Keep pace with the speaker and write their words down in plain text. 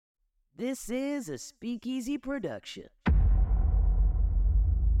This is a Speakeasy production.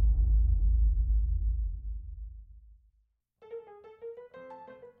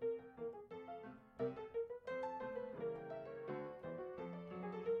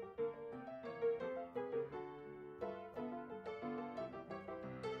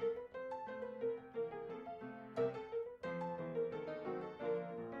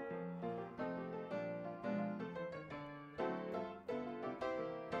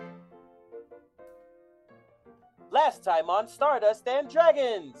 Last time on Stardust and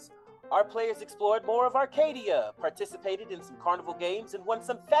Dragons, our players explored more of Arcadia, participated in some carnival games, and won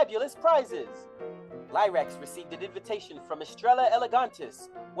some fabulous prizes. Lyrax received an invitation from Estrella Elegantis,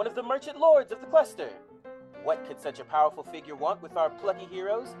 one of the merchant lords of the cluster. What could such a powerful figure want with our plucky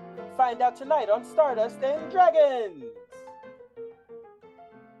heroes? Find out tonight on Stardust and Dragons!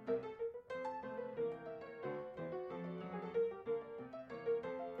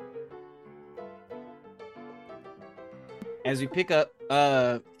 As we pick up,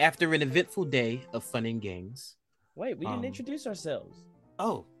 after an eventful day of fun and games. Wait, we didn't introduce ourselves.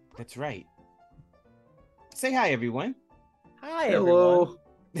 Oh, that's right. Say hi, everyone. Hi, Hello.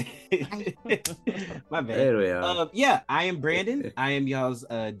 everyone. My bad. There we are. Yeah, I am Brandon. I am y'all's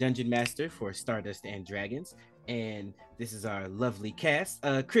dungeon master for Stardust and Dragons, and this is our lovely cast.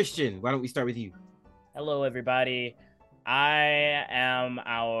 Christian, why don't we start with you? Hello, everybody. I am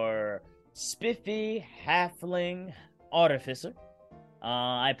our spiffy halfling artificer.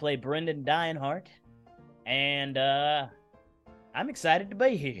 I play Brendan Dionheart, and I'm excited to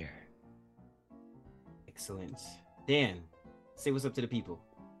be here. Excellent. Dan, say what's up to the people.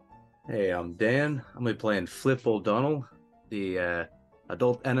 Hey, I'm Dan. I'm gonna be playing Flip O'Donnell, the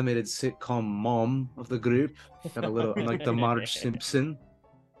adult animated sitcom mom of the group. Got a little, I'm like the Marge Simpson,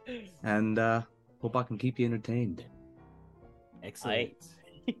 and hope I can keep you entertained. Excellent.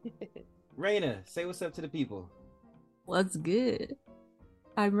 Raina, say what's up to the people. What's good?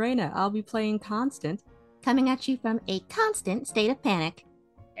 I'm Raina. I'll be playing Constant. Coming at you from a constant state of panic.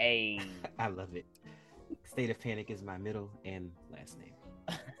 Hey. I love it. State of Panic is my middle and last name.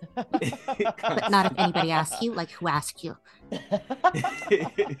 But not if anybody asks you, like who asked you.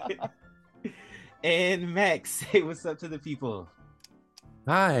 And Max, say what's up to the people.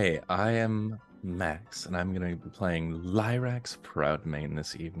 Hi, I am Max, and I'm going to be playing Lyrax Proudmane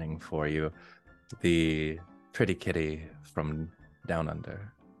this evening for you, the pretty kitty from Down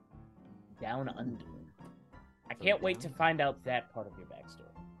Under. Down Under. I can't wait to find out that part of your backstory.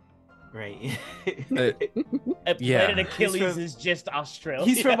 Right. Yeah. Planet Achilles is just Australia.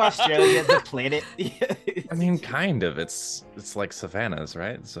 He's from Australia, the planet. I mean, kind of. It's like Savannah's,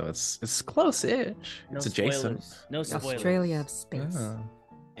 right? So it's close-ish. No It's adjacent. spoilers. No spoilers. Australia of space. Yeah.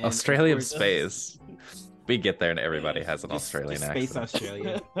 And Australia of course, space. We get there and everybody has an just Australian Space accent.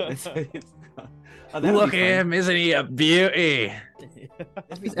 Australia. That's what it's called. Oh, that'll Look be at fun. him, isn't he a beauty?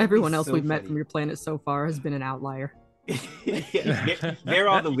 That'd be Everyone else so we've met funny. from your planet so far has been an outlier. Yeah, they're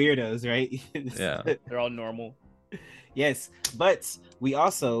all the weirdos, right? Yeah. They're all normal. Yes, but we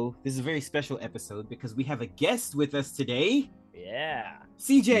also, this is a very special episode because we have a guest with us today. Yeah.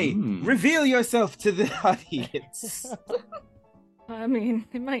 CJ, reveal yourself to the audience. I mean,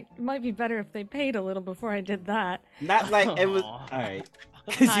 it might be better if they paid a little before I did that. Not like it was. Aw. All right.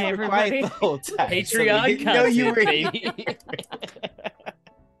 Because Hi, you were quiet everybody. the whole time. so we Patreon didn't know you were content, here. baby.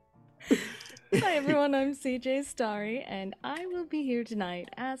 Hi everyone, I'm CJ Starry, and I will be here tonight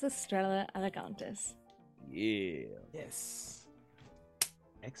as Estrella Elegantis. Yeah. Yes.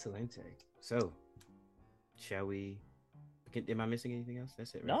 Excellent. So, shall we? Am I missing anything else?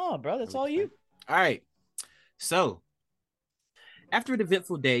 That's it, right? No, bro, that's Are we all fine? you. All right. So, after an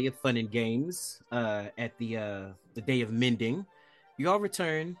eventful day of fun and games, at the day of mending, you all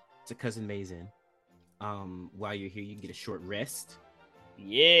return to Cousin May's Inn. While you're here, you can get a short rest.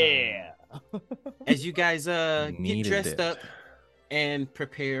 Yeah. As you guys get Needed dressed it. up and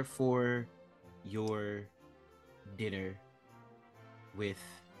prepare for your dinner with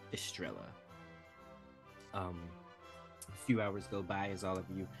Estrella. A few hours go by as all of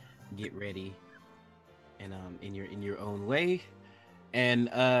you get ready and in your own way. And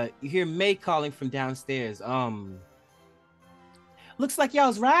you hear May calling from downstairs. Looks like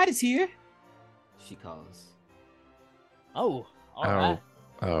y'all's ride is here. She calls. Oh, all right.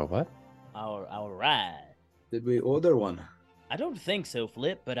 Oh, what? Our ride. Did we order one? I don't think so,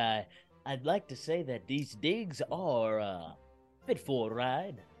 Flip, but I'd like to say that these digs are fit for a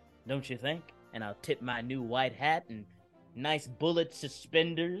ride, don't you think? And I'll tip my new white hat and nice bullet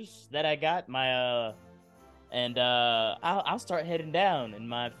suspenders that I got. I'll start heading down in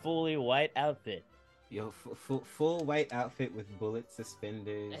my fully white outfit. Yo, full white outfit with bullet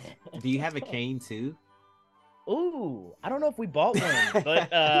suspenders. Do you have a cane too? Ooh, I don't know if we bought one, but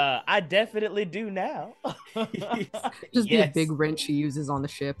I definitely do now. Just be a Yes. big wrench he uses on the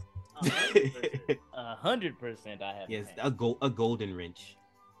ship. 100%, I have. Yes, a a golden wrench.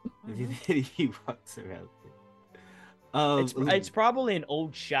 Mhm. He walks around with. It's probably an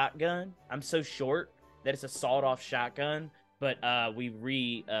old shotgun. I'm so short that it's a sawed-off shotgun, but we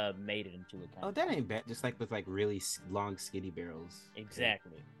made it into a kind Oh, of. that ain't bad. Just like with like really long, skinny barrels.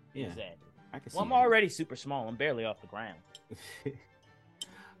 Exactly. Yeah. Exactly. I can see. Well, I'm that. already super small. I'm barely off the ground.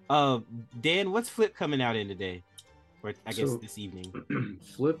 Dan, what's Flip coming out in today? Or I guess So- this evening.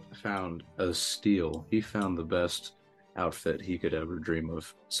 Flip found a steal. He found the best outfit he could ever dream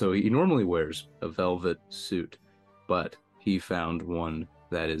of. So he normally wears a velvet suit, but he found one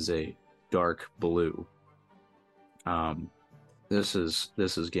that is a dark blue. This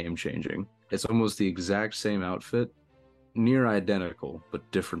is game changing. It's almost the exact same outfit, near identical, but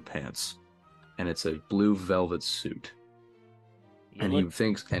different pants. And it's a blue velvet suit. And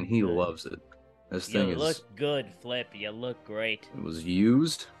he loves it. This thing You is look good, Flip. You look great. It was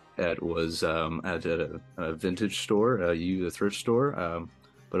used. It was at a vintage store, a thrift store,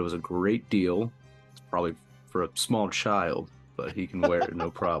 but it was a great deal. It's probably for a small child, but he can wear it no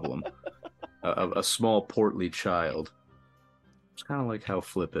problem. A small portly child. It's kind of like how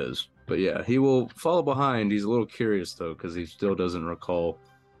Flip is. But yeah, he will follow behind. He's a little curious though, because he still doesn't recall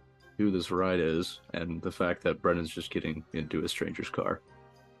who this ride is, and the fact that Brennan's just getting into a stranger's car.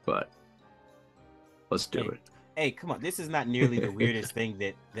 But let's do it. Hey, come on! This is not nearly the weirdest thing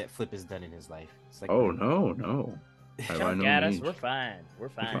that Flip has done in his life. It's like, Oh no. By Chunk no at us. means. We're fine. We're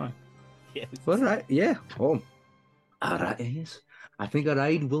fine. Yes. All right, yeah. Oh, all right, yes. I think a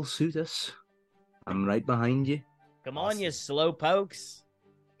ride will suit us. I'm right behind you. Come on, you slow pokes.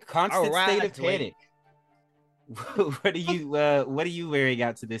 Constant All right, state of Dwayne. panic. What are you wearing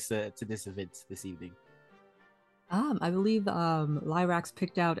out to this event this evening? I believe Lyrax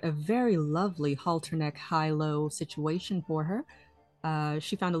picked out a very lovely halter neck high-low situation for her.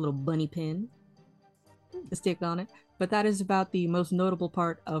 She found a little bunny pin to stick on it, but that is about the most notable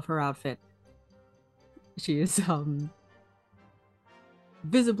part of her outfit. She is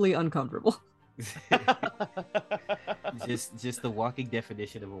visibly uncomfortable. just the walking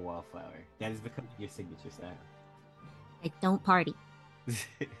definition of a wallflower. That has become your signature style. I don't party.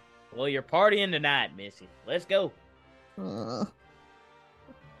 Well, you're partying tonight, Missy. Let's go. Ugh.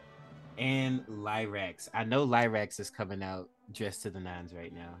 And Lyrax. I know Lyrax is coming out dressed to the nines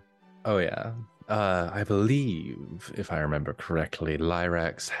right now. Oh yeah. I believe, if I remember correctly,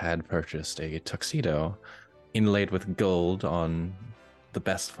 Lyrax had purchased a tuxedo inlaid with gold on the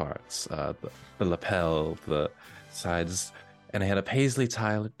best parts, the lapel, the sides, and it had a paisley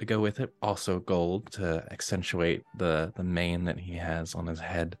tie to go with it, also gold to accentuate the mane that he has on his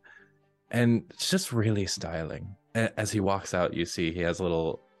head. And it's just really styling. As he walks out, you see he has a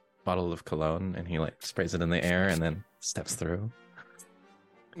little bottle of cologne, and he like sprays it in the air and then steps through.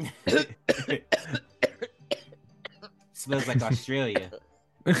 Smells like Australia.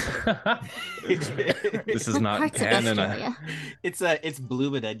 This is not Parts of Canada. Australia. It's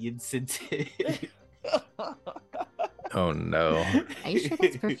blue and onion scented. Oh no. Are you sure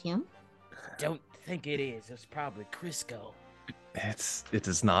that's perfume? Don't think it is. It's probably Crisco. It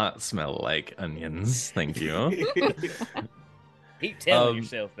does not smell like onions, thank you. Keep telling Um,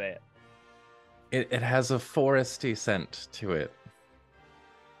 yourself that. It has a foresty scent to it.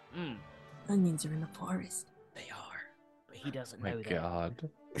 Mm, Onions are in the forest. they are. But he doesn't My know that. God.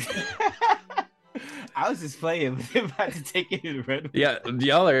 I was just playing with him about to take it and run. Yeah,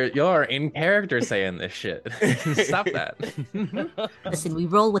 y'all are in character saying this shit. Stop that. Listen, we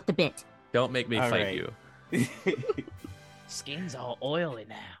roll with the bit. Don't make me All fight right. you. Skin's all oily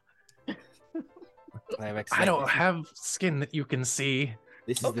now. Lyrax, I like, don't have skin that you can see.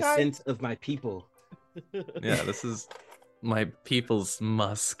 This is the Okay. scent of my people. Yeah, this is my people's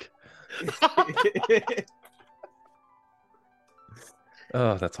musk.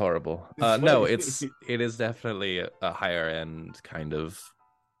 Oh, that's horrible. No, it is definitely a higher end kind of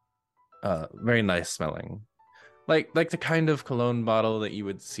very nice smelling. Like the kind of cologne bottle that you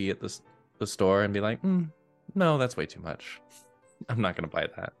would see at the store and be like, no, that's way too much. I'm not gonna buy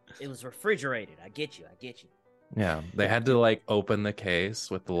that. It was refrigerated. I get you. Yeah, they had to like open the case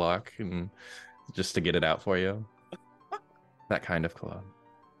with the lock and just to get it out for you. That kind of cologne.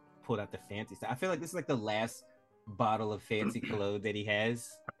 Pulled out the fancy stuff. I feel like this is like the last bottle of fancy cologne that he has.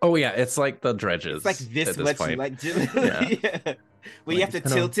 Oh yeah, it's like the dredges. It's like this at this much, point. like just, Yeah. yeah. Well, Like, you have to it's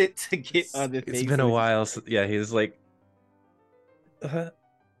been tilt it to get on the It's thing. been so a while. Yeah, he's like,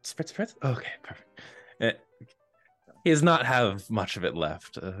 spritz. Okay, perfect. Eh, he does not have much of it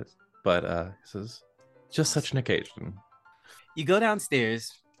left, but this is just such an occasion. You go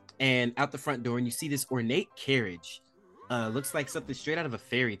downstairs and out the front door, and you see this ornate carriage. Looks like something straight out of a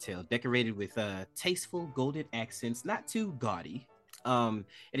fairy tale, decorated with tasteful golden accents, not too gaudy. It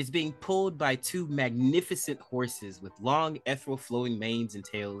is being pulled by two magnificent horses with long, ethereal flowing manes and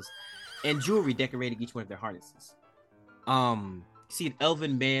tails, and jewelry decorating each one of their harnesses. You see an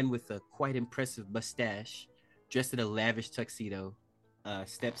elven man with a quite impressive mustache, dressed in a lavish tuxedo,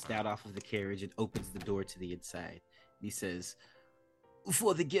 steps down off of the carriage and opens the door to the inside. He says,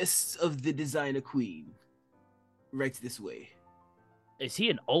 "For the guests of the designer queen, right this way." Is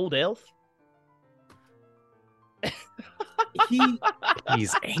he an old elf? He's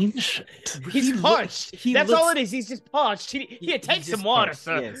ancient. He's parched. That's all it is. He's just parched. Here, take some water,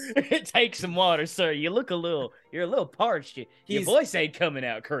 sir. Yes. Take some water, sir. You're a little parched. Your voice ain't coming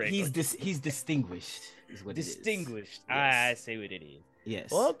out correctly. He's distinguished, is what distinguished. It is. Yes. I see what it is.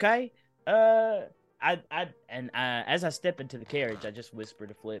 Yes. Well, okay. As I step into the carriage, I just whisper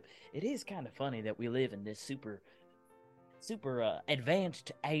to Flip. It is kind of funny that we live in this super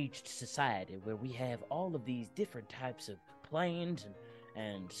advanced aged society where we have all of these different types of planes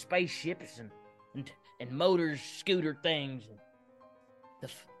and spaceships and motors, scooter things.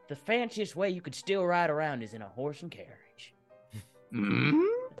 The fanciest way you could still ride around is in a horse and carriage.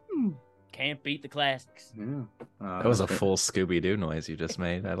 Can't beat the classics. Yeah. That was a full Scooby-Doo noise you just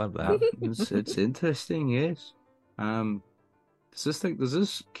made. I love that. It's interesting, yes. Does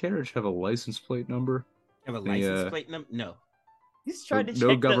this carriage have a license plate number? Have a license plate number? No. He's trying to check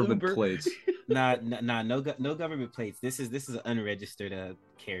no government the Uber. plates. Nah, no government plates. This is an unregistered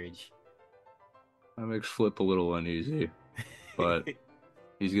carriage. That makes Flip a little uneasy, but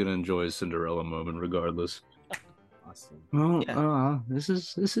he's gonna enjoy his Cinderella moment regardless. Awesome. Well, Yeah. this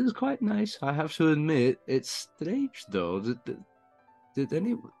is quite nice. I have to admit, it's strange though. Did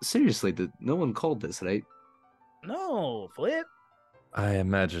no one called this, right? No, Flip. I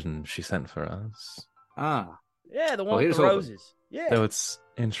imagine she sent for us. Ah, Yeah, the one with here's the hoping. roses. Yeah. Though it's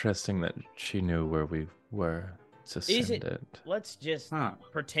interesting that she knew where we were to send Is it? it. Let's just Huh.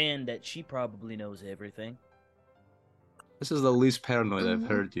 pretend that she probably knows everything. This is the least paranoid I've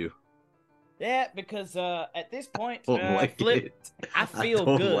heard you. Yeah, because at this point, I don't like Flip, it. I feel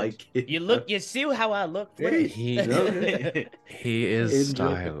don't good. like it. You see how I look, Flip? He Okay. he is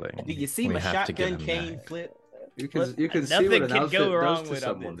Enjoy. styling. Do you see We my have to give shotgun him cane, that. Flip? You can Nothing see what an can outfit go wrong does to with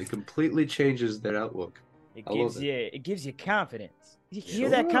someone. this. It completely changes their outlook. It I love gives you confidence. You hear Sure.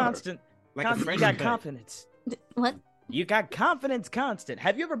 that constant? Like a You French got cut. confidence. What? You got confidence constant.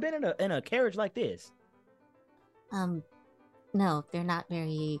 Have you ever been in a carriage like this? No, they're not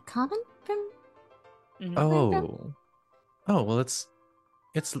very common from. Oh, well, it's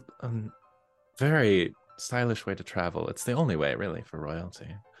a very stylish way to travel. It's the only way, really, for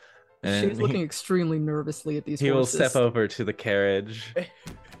royalty. And She's looking extremely nervously at these he will horses. step over to the carriage,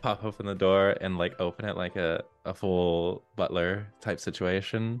 pop open the door, and like open it like a full butler type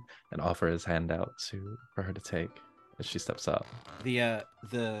situation, and offer his hand out for her to take as she steps up. The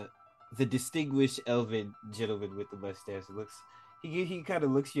distinguished elven gentleman with the mustache he kind of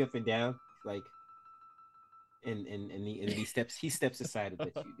looks you up and down, like, and he steps aside and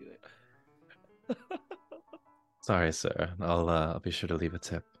lets you do it. Sorry, sir. I'll be sure to leave a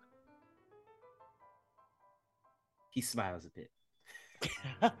tip. He smiles a bit.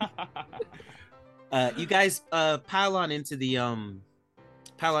 You guys pile on into the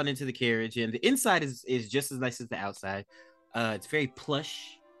carriage, and the inside is just as nice as the outside. It's very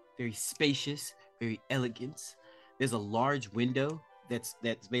plush, very spacious, very elegant. There's a large window that's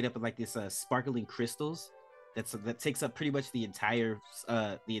made up of like this sparkling crystals that takes up pretty much the entire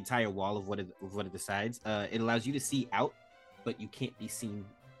wall of one of the sides. It allows you to see out, but you can't be seen,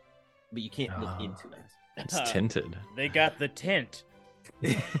 but you can't look into it. It's tinted. They got the tint.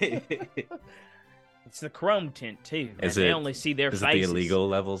 It's the chrome tint too. They only see their Is faces. it the illegal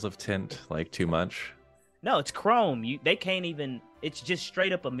levels of tint, like too much? No, it's chrome. They can't even. It's just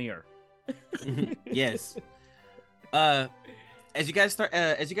straight up a mirror. Yes. As you guys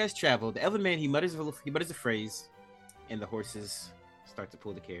travel, the elven man he mutters a phrase, and the horses start to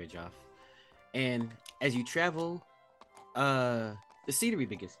pull the carriage off. And as you travel, the scenery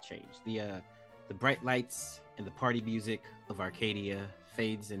begins to change. The bright lights and the party music of Arcadia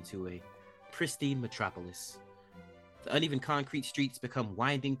fades into a pristine metropolis. The uneven concrete streets become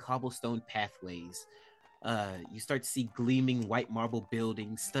winding cobblestone pathways. You start to see gleaming white marble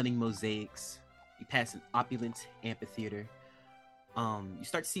buildings, stunning mosaics. You pass an opulent amphitheater. You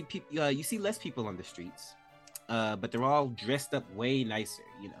start to see people. You see less people on the streets, but they're all dressed up way nicer.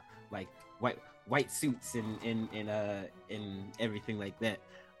 You know, like white suits and everything like that.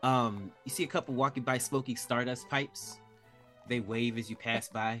 You see a couple walking by smoking Stardust pipes. They wave as you pass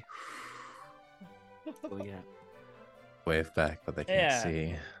by. Oh yeah. Wave back, but they can't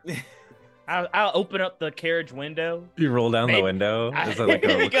Yeah. see. I'll open up the carriage window. You roll down the Maybe- window. Is that like a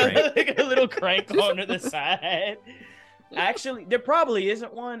little crank? like a little crank onto the side. Actually, there probably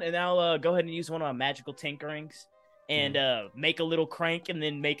isn't one, and I'll go ahead and use one of my magical tinkerings and make a little crank and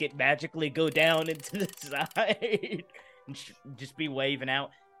then make it magically go down into the side and just be waving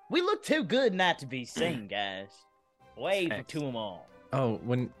out. We look too good not to be seen, guys. Wave to them all. Oh,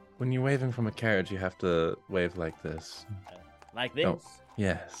 when you're waving from a carriage, you have to wave like this. Like this? Oh,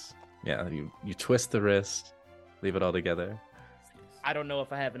 yes. Yeah, you twist the wrist, leave it all together. I don't know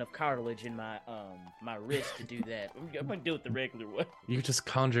if I have enough cartilage in my my wrist to do that. I'm gonna do it the regular way. You just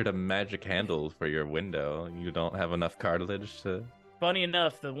conjured a magic handle for your window. You don't have enough cartilage to... Funny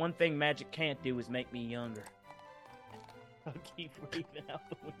enough, the one thing magic can't do is make me younger. I'll keep waving out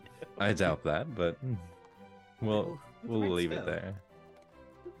the window. I doubt that, but we'll leave it there.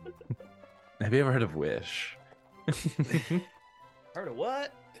 Have you ever heard of Wish? Heard of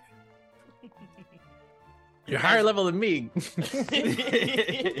what? You're higher level than me.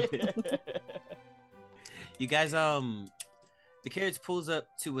 You guys, the carriage pulls up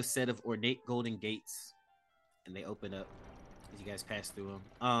to a set of ornate golden gates, and they open up as you guys pass through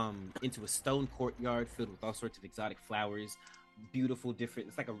them, into a stone courtyard filled with all sorts of exotic flowers, beautiful, different.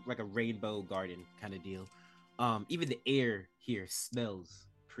 It's like a rainbow garden kind of deal. Even the air here smells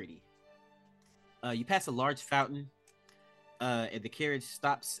pretty. You pass a large fountain, and the carriage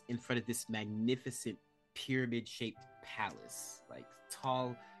stops in front of this magnificent pyramid-shaped palace, like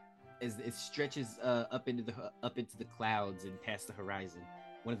tall as it stretches up into the clouds and past the horizon.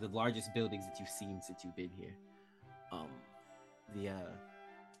 One of the largest buildings that you've seen since you've been here.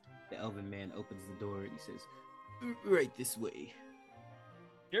 The elven man opens the door and he says, "Right this way."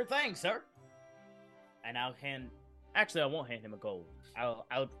 Sure thing, sir. And I'll hand. Actually, I won't hand him a gold.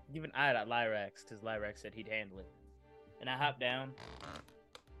 I'll give an eye to Lyrax because Lyrax said he'd handle it. And I hop down.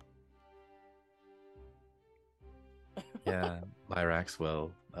 Yeah, Lyrax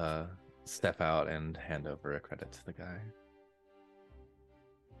will step out and hand over a credit to the guy.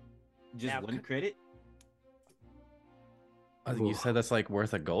 Just Now, one credit? I think you said that's like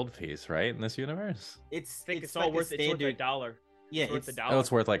worth a gold piece, right? In this universe? I think it's all like a worth it. It's worth standard. $1. Yeah, It's worth it's $1. Oh,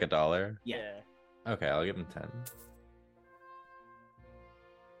 it's worth like $1. Yeah. Okay, I'll give him 10.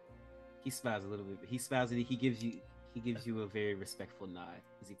 He smiles a little bit. He smiles and he gives you a very respectful nod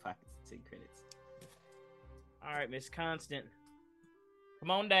as he pockets the 10 credits. All right, Miss Constant.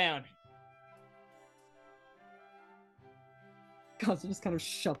 Come on down. Constant just kind of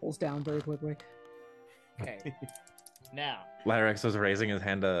shuffles down very quickly. Okay. Now, Lyrax was raising his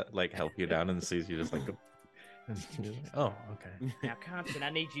hand to like help you down and sees you just like, oh, okay. now, Constant, I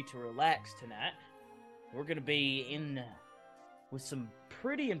need you to relax tonight. We're gonna be in with some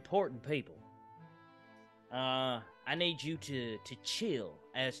pretty important people. I need you to chill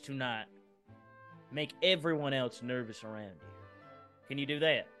as to not make everyone else nervous around you. Can you do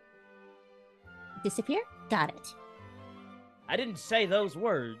that? Disappear? Got it. I didn't say those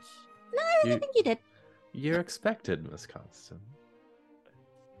words. No, I really think you did. You're expected, Miss Constant.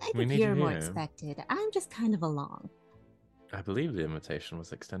 I We think need you you're more here. expected. I'm just kind of along. I believe the invitation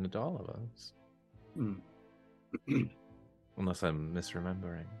was extended to all of us. Unless I'm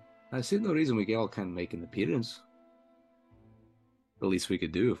misremembering. I see no reason we all can't make an appearance. The least we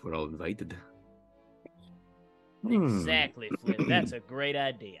could do if we're all invited. Exactly, Flip. That's a great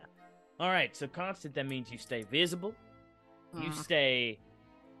idea. All right, so Constant, that means you stay visible, you stay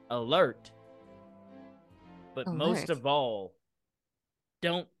alert, but most Alert. of all,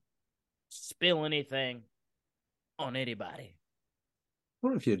 don't spill anything on anybody.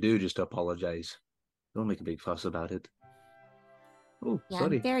 Or if you do, just apologize. Don't make a big fuss about it. Oh, Yeah,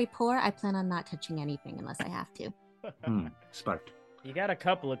 sorry. I'm very poor. I plan on not touching anything unless I have to. Smart. You got a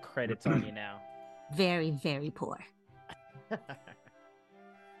couple of credits on you now. Very, very poor.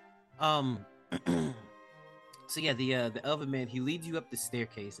 So yeah, the elven man, he leads you up the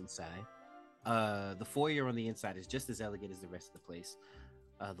staircase inside. The foyer on the inside is just as elegant as the rest of the place.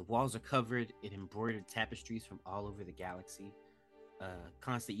 The walls are covered in embroidered tapestries from all over the galaxy.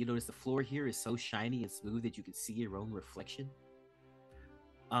 Constant, you notice the floor here is so shiny and smooth that you can see your own reflection.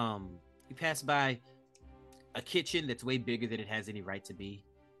 You pass by a kitchen that's way bigger than it has any right to be.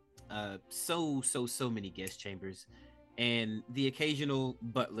 So many guest chambers, and the occasional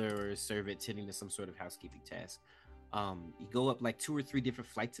butler or servant tending to some sort of housekeeping task. You go up like 2 or 3 different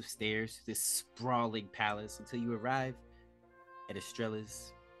flights of stairs to this sprawling palace until you arrive at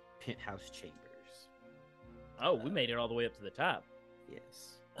Estrella's penthouse chambers. Oh, we made it all the way up to the top.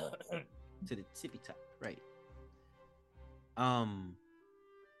 Yes. To the tippy top, right.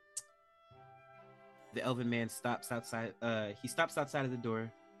 The elven man stops outside. He stops outside of the door,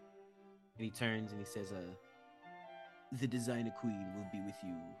 and he turns and he says, "The designer queen will be with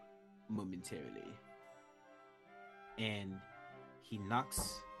you momentarily." And he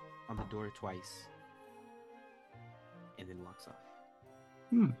knocks on the door twice, and then walks off.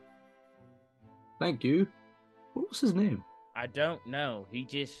 Thank you. What was his name? I don't know. He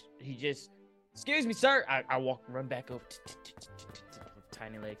just. Excuse me, sir. I run back over.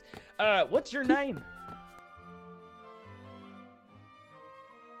 Tiny legs. What's your name?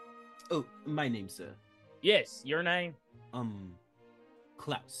 Oh, my name, sir. Yes, your name.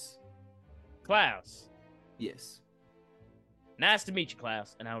 Klaus. Klaus. Yes. Nice to meet you,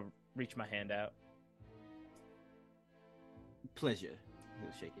 Klaus. And I'll reach my hand out. Pleasure.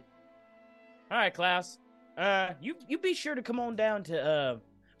 He'll shake it. All right, Klaus. You be sure to come on down to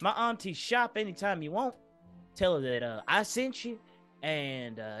my auntie's shop anytime you want. Tell her that I sent you,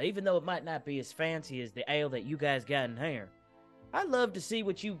 and even though it might not be as fancy as the ale that you guys got in here, I'd love to see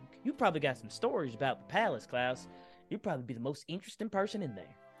what you probably got some stories about the palace, Klaus. You'd probably be the most interesting person in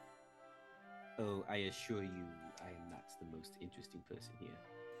there. Oh, I assure you, I am not the most interesting person here.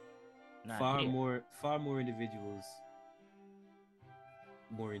 Not Far here. more individuals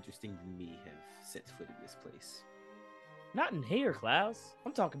more interesting than me have set foot in this place. Not in here, Klaus.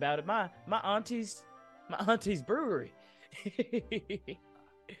 I'm talking about at my auntie's brewery.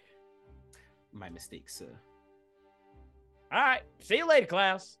 My mistake, sir. All right, see you later,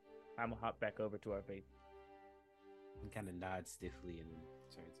 Klaus. I'm gonna hop back over to our baby. He kind of nods stiffly and then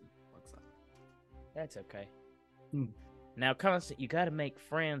turns and walks off. That's okay. Hmm. Now, Constant, you gotta make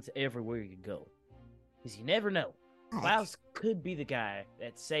friends everywhere you go. Because you never know. Alright. Klaus could be the guy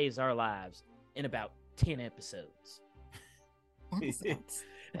that saves our lives in about 10 episodes. Episodes.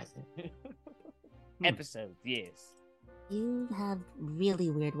 Episodes, yes. You have really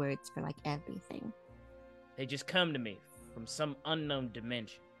weird words for like everything. They just come to me from some unknown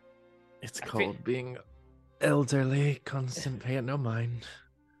dimension. It's I called being elderly. Constant, pay it no mind.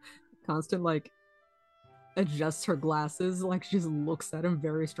 Constant like adjusts her glasses, like she just looks at him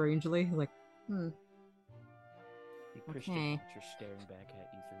very strangely, like, The Christian Okay. preacher staring back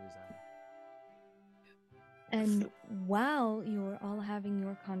at you through his eye. And while you're all having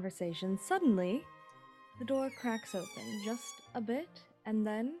your conversation, suddenly the door cracks open just a bit, and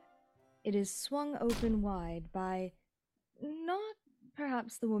then it is swung open wide by not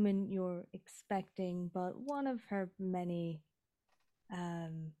perhaps the woman you're expecting, but one of her many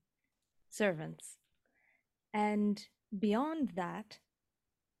servants. And beyond that,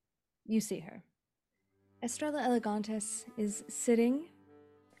 you see her. Estrella Elegantes is sitting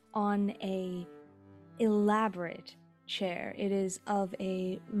on a elaborate chair. It is of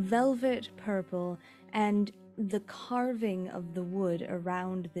a velvet purple, and the carving of the wood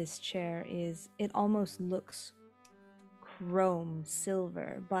around this chair it almost looks chrome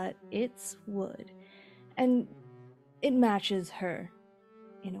silver, but it's wood. And it matches her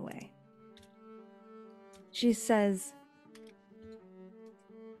in a way. She says,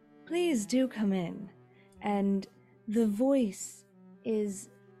 "Please do come in." And the voice is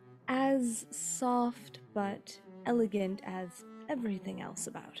as soft but elegant as everything else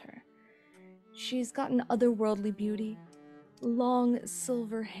about her. She's got an otherworldly beauty, long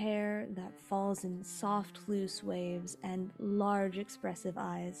silver hair that falls in soft, loose waves, and large, expressive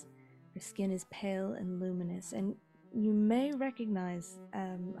eyes. Her skin is pale and luminous, and you may recognize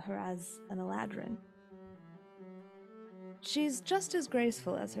her as an Eladrin. She's just as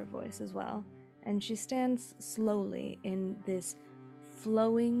graceful as her voice as well, and she stands slowly in this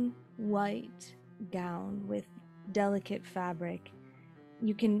flowing white gown with delicate fabric.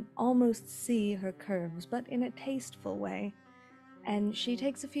 You can almost see her curves, but in a tasteful way, and she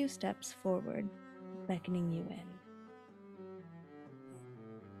takes a few steps forward, beckoning you in.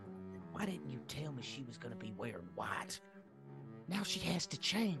 Why didn't you tell me she was gonna be wearing white? Now she has to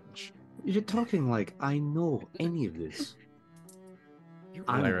change. You're talking like I know any of this. You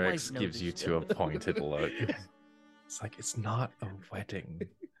Lyrex always know gives this you stuff. to a pointed look. It's like, it's not a wedding.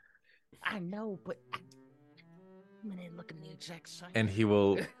 I know, but I'm in looking the exact same. And he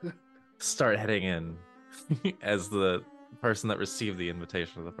will start heading in as the person that received the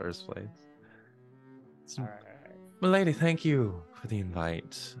invitation in the first place. So, All right. Milady, thank you for the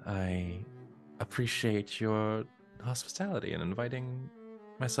invite. I appreciate your hospitality and inviting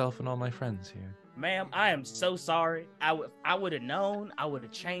myself and all my friends here. Ma'am, I am so sorry. I would have known. I would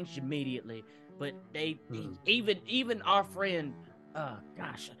have changed immediately. But even our friend,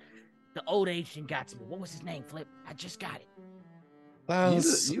 gosh, The old Asian got to me. What was his name, Flip? I just got it.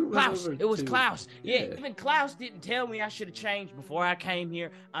 Klaus. You went Klaus. over It was to- Klaus. Yeah, yeah. even Klaus didn't tell me I should have changed before I came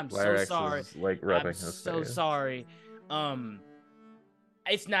here. I'm so Lyrax sorry. is like rubbing I'm his so face. sorry.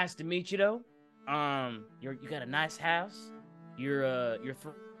 It's nice to meet you though. You got a nice house. Your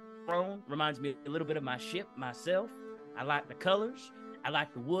throne reminds me a little bit of my ship myself. I like the colors. I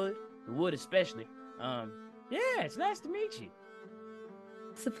like the wood especially. Yeah, it's nice to meet you.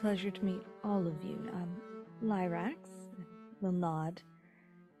 It's a pleasure to meet all of you. Lyrax will nod.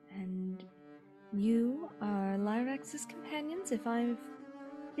 And you are Lyrax's companions, if I've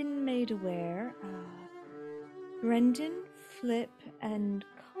been made aware. Brendan, Flip, and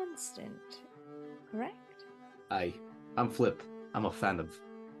Constant, correct? I'm Flip. I'm a fan of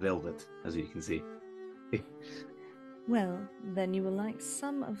Velvet, as you can see. Well, then you will like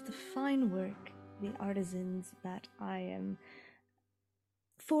some of the fine work the artisans that I am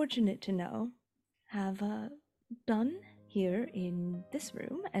fortunate to know have done here in this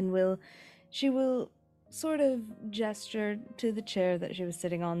room, and she will sort of gesture to the chair that she was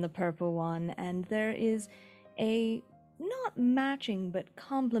sitting on, the purple one, and there is a not matching but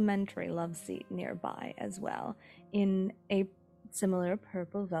complementary love seat nearby as well, in a similar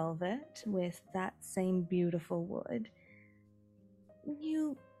purple velvet with that same beautiful wood.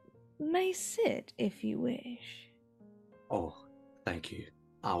 You may sit if you wish. Oh, thank you.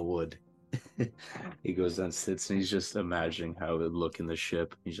 I would. He goes and sits, and he's just imagining how it would look in the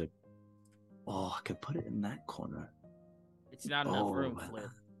ship. He's like, oh, I could put it in that corner. It's not enough Oh, room, man. Flip.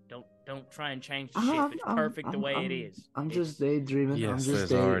 Don't try and change the ship. It's perfect the way it is. I'm It's- just daydreaming. Yes,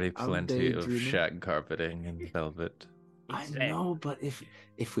 there's already plenty of shag carpeting and velvet. I Exactly. know, but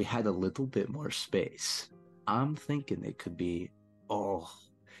if we had a little bit more space, I'm thinking it could be. Oh,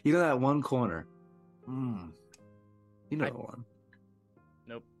 you know that one corner. You know the one.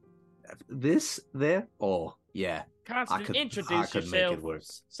 Nope. This there. Oh yeah. Constant, I introduce could yourself. make it work.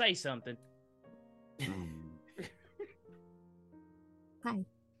 Say something. Hi.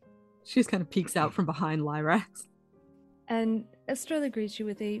 She just kind of peeks out from behind Lyrax. And Estrella greets you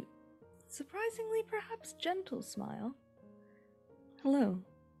with a surprisingly perhaps gentle smile. Hello.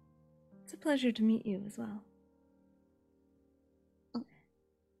 It's a pleasure to meet you as well.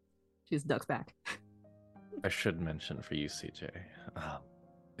 She just ducks back. I should mention for you, CJ,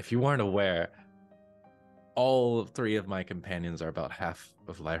 if you weren't aware, all three of my companions are about half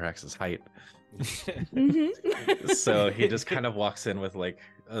of Lyrax's height. So he just kind of walks in with like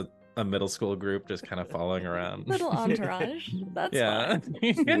a middle school group just kind of following around. Little entourage. That's Yeah.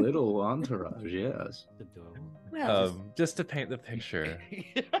 fine. Little entourage, yes. Well, Just to paint the picture.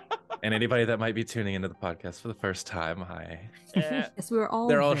 And anybody that might be tuning into the podcast for the first time, hi. Yes, we're all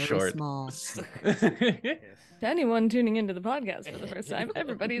They're all very short. small. to anyone tuning into the podcast for the first time,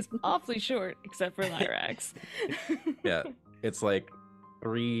 everybody's awfully short except for Lyrax. Yeah, it's like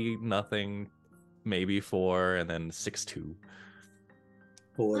 3-0, maybe 4, and then 6'2".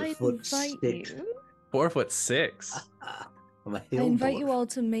 4 I foot invite 6. you. 4'6". I'm a I hill invite you dwarf. all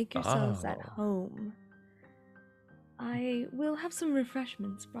to make yourselves at Oh. home. I will have some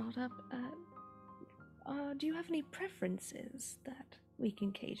refreshments brought up. Do you have any preferences that we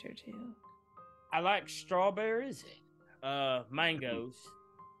can cater to? I like strawberries, mangoes.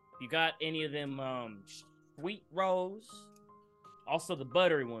 You got any of them sweet rolls? Also the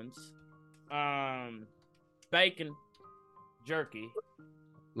buttery ones. Bacon, jerky.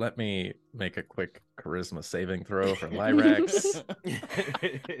 Let me make a quick charisma saving throw for Lyrax.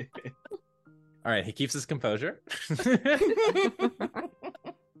 All right, he keeps his composure.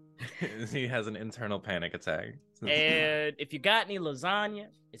 He has an internal panic attack. And if you got any lasagna,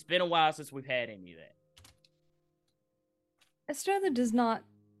 it's been a while since we've had any of that. Estrella does not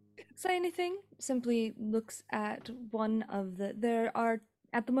say anything, simply looks at one of the. There are,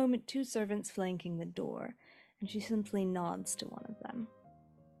 at the moment, 2 servants flanking the door, and she simply nods to one of them.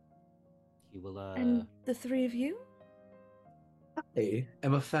 He will, And the 3 of you? I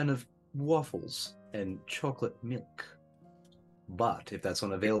am a fan of waffles and chocolate milk. But if that's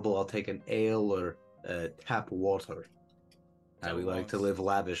unavailable, I'll take an ale or tap water. We like to live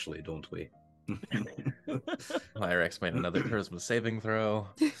lavishly, don't we? Lyrax made another charisma saving throw.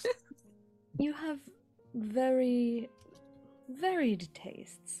 You have very varied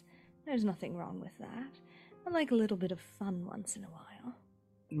tastes. There's nothing wrong with that. I like a little bit of fun once in a while.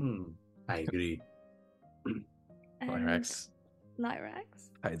 I agree. And Lyrax Lyrax?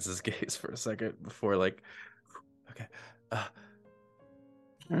 hides his gaze for a second before, like, okay.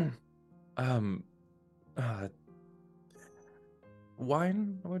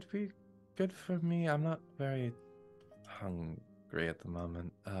 Wine would be good for me. I'm not very hungry at the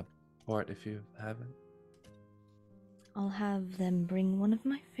moment. port if you have it. I'll have them bring one of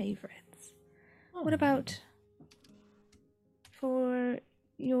my favorites. What about for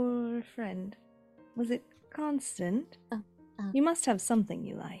your friend? Was it Constant? You must have something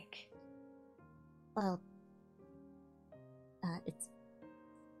you like. Well, it's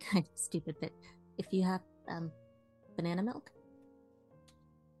kind of stupid, but if you have banana milk.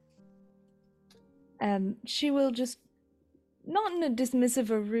 She will just, not in a dismissive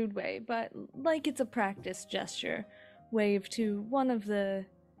or rude way, but like it's a practice gesture, wave to one of the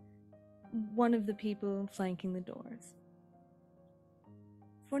people flanking the doors.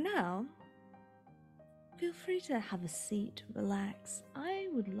 For now, feel free to have a seat, relax. I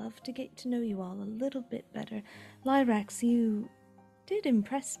would love to get to know you all a little bit better. Lyrax, you did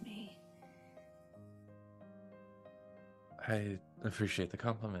impress me. I appreciate the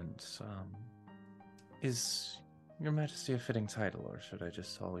compliment. Is Your Majesty a fitting title, or should I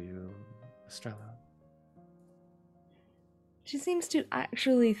just call you Estrella? She seems to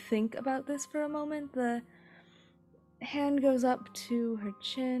actually think about this for a moment. The hand goes up to her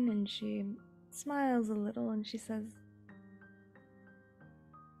chin and she smiles a little and she says,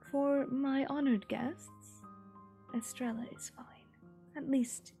 "For my honored guests, Estrella is fine. At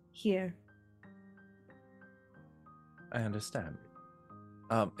least here." I understand.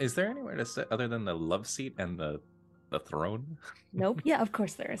 Is there anywhere to sit other than the love seat and the throne? Nope. Yeah, of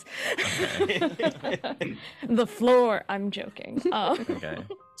course there is. Okay. The floor. I'm joking. Okay.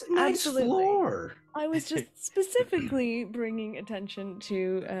 It's a nice Absolutely. floor. I was just specifically bringing attention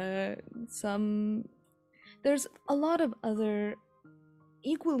to there's a lot of other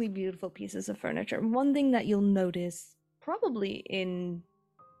equally beautiful pieces of furniture. One thing that you'll notice probably in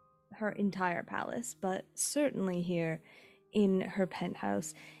her entire palace, but certainly here in her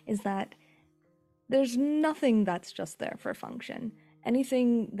penthouse, is that there's nothing that's just there for function.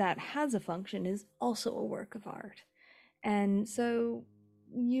 Anything that has a function is also a work of art. And so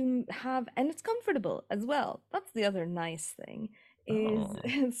you have, and it's comfortable as well. That's the other nice thing, is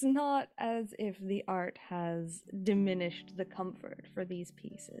it's not as if the art has diminished the comfort for these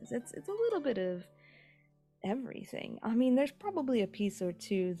pieces. It's a little bit of everything. I mean, there's probably a piece or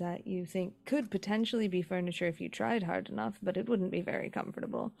two that you think could potentially be furniture if you tried hard enough, but it wouldn't be very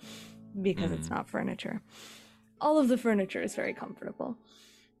comfortable because it's not furniture. All of the furniture is very comfortable.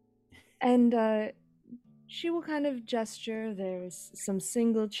 And she will kind of gesture. There's some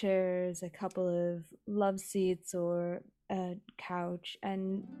single chairs, a couple of love seats or a couch,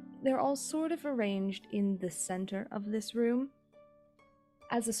 and they're all sort of arranged in the center of this room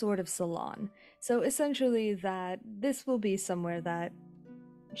as a sort of salon. So essentially that this will be somewhere that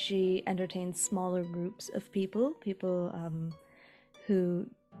she entertains smaller groups of people who,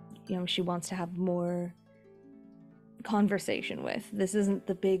 you know, she wants to have more conversation with. This isn't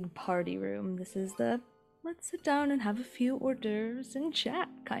the big party room. This is the let's sit down and have a few hors d'oeuvres and chat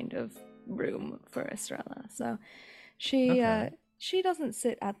kind of room for Estrella. So she doesn't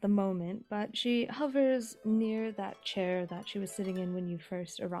sit at the moment, but she hovers near that chair that she was sitting in when you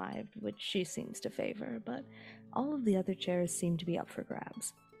first arrived, which she seems to favor, but all of the other chairs seem to be up for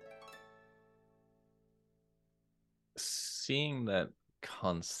grabs. Seeing that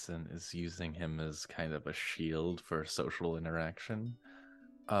Constant is using him as kind of a shield for social interaction,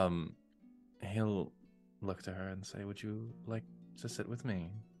 he'll look to her and say, "Would you like to sit with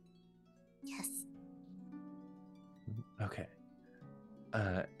me?" Yes. Okay.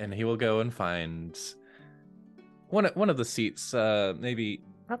 And he will go and find one of the seats, probably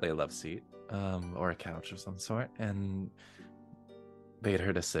a love seat, or a couch of some sort, and bait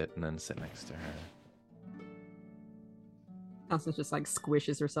her to sit, and then sit next to her. Constance just like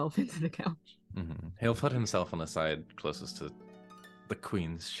squishes herself into the couch. Mm-hmm. He'll put himself on the side closest to the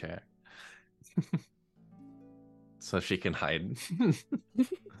queen's chair, so she can hide.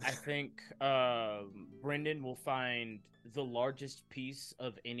 I think Brendan will find the largest piece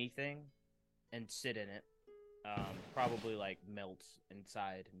of anything and sit in it. Probably like melt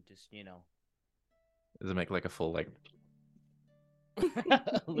inside and just, you know. Does it make like a full like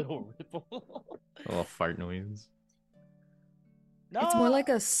a little ripple? a little fart noise? No. It's more like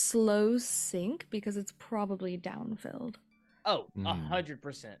a slow sink because it's probably downfilled. Oh,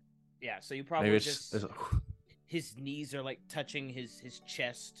 100%. Yeah, so you probably his knees are like touching his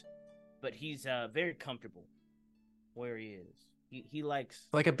chest, but he's very comfortable where he is. He likes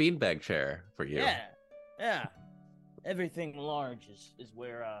like a beanbag chair for you. Yeah. Everything large is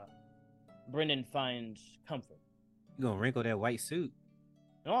where Brendan finds comfort. You gonna wrinkle that white suit?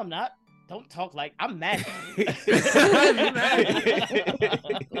 No, I'm not. Don't talk like I'm magic.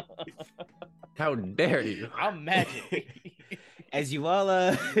 How dare you? I'm magic. as you all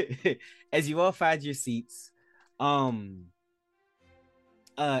as you all find your seats,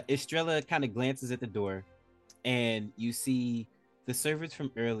 Estrella kind of glances at the door, and you see the servants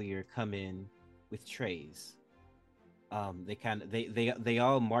from earlier come in with trays. They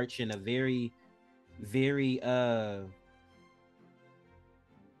all march in a very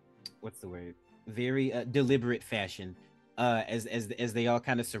what's the word? Very deliberate fashion. As they all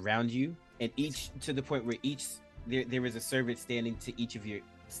kind of surround you, and each to the point where each there is a servant standing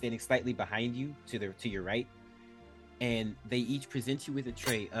slightly behind you to your right, and they each present you with a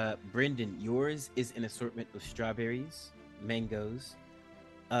tray. Brendan, yours is an assortment of strawberries, mangoes,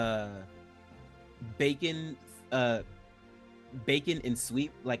 bacon, bacon and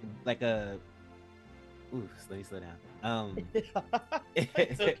sweet like a. Ooh, let me slow down.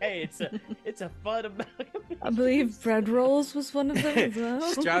 It's okay. It's a fun amount. I believe bread rolls was one of them as well.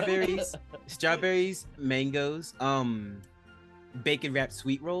 strawberries, mangoes, bacon wrapped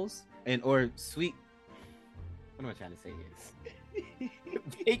sweet rolls, or sweet. What am I trying to say here?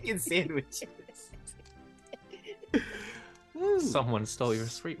 Bacon sandwiches. Someone stole your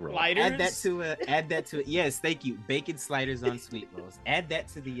sweet roll. Sliders? Add that to it. Yes, thank you. Bacon sliders on sweet rolls. Add that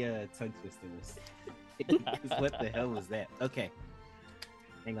to the tongue twister list. What the hell was that? Okay.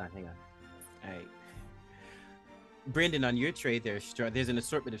 Hang on. All right. Brendan, on your tray, there's an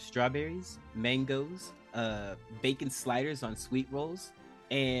assortment of strawberries, mangoes, bacon sliders on sweet rolls,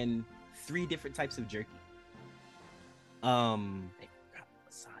 and 3 different types of jerky. They forgot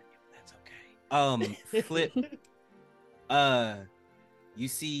lasagna. That's okay. Flip. You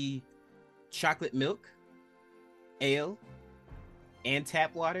see chocolate milk, ale, and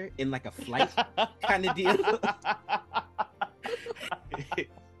tap water in like a flight kind of deal.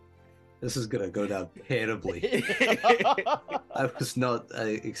 This is gonna go down terribly. I was not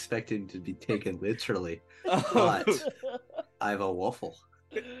expecting to be taken literally, but I have a waffle.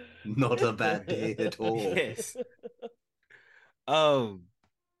 Not a bad day at all. Yes.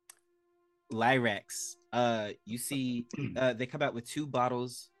 Lyrax. You see, they come out with 2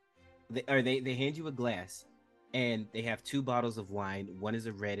 bottles. They hand you a glass, and they have 2 bottles of wine. One is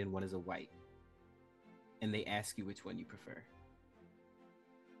a red and one is a white. And they ask you which one you prefer.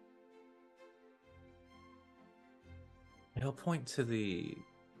 I'll point to the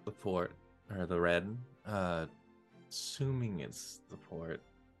port, or the red, assuming it's the port.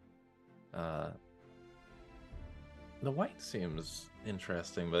 The white seems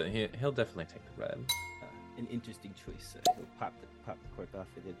interesting, but he'll definitely take the red. An interesting choice. He'll pop the cork off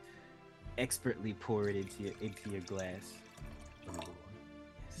and then expertly pour it into your glass.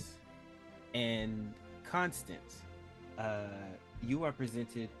 Yes. And Constance, you are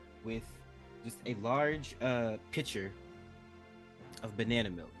presented with just a large pitcher of banana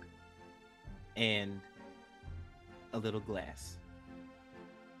milk and a little glass.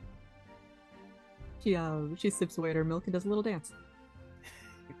 She sips away at her milk and does a little dance.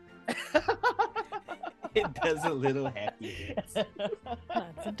 It does a little happy dance.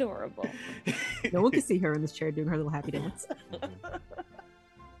 That's adorable. No one can see her in this chair doing her little happy dance.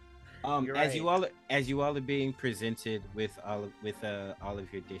 You're as right. you all are being presented with all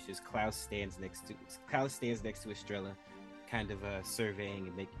of your dishes, Klaus stands next to Estrella, kind of surveying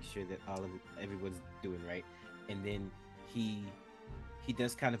and making sure that everyone's doing right, and then he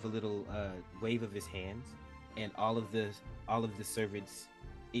does kind of a little wave of his hands, and all of the servants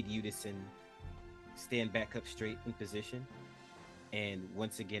in unison stand back up straight in position, and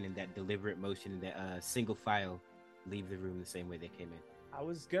once again in that deliberate motion, that single file, leave the room the same way they came in. I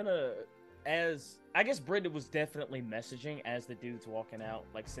was gonna, I guess Brendan was definitely messaging as the dude's walking out,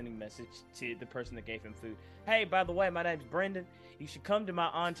 like sending message to the person that gave him food. Hey, by the way, my name's Brendan. You should come to my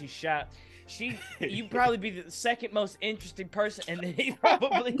auntie's shop. You'd probably be the second most interesting person, and then he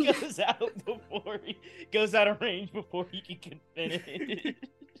probably goes out of range before he can get finished.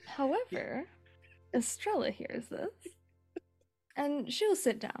 However, Estrella hears this, and she'll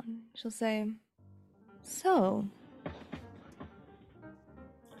sit down. She'll say, So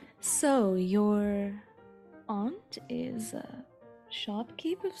your aunt is a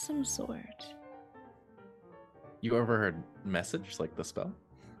shopkeep of some sort. You ever heard message, like the spell?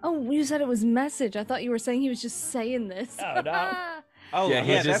 Oh, you said it was message. I thought you were saying he was just saying this. Oh, no. Oh, Yeah,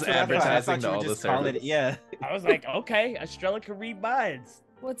 he's just that's what I thought. advertising to You were all the just calling it. servants. Yeah. I was like, okay, Estrella can read minds.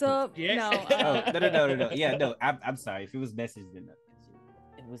 What's up? Yeah. No. No. Yeah, no. I'm sorry. If it was message, then no.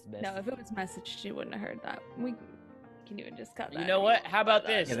 It was message. No, if it was message, she wouldn't have heard that. We can even just cut that. You know what? How about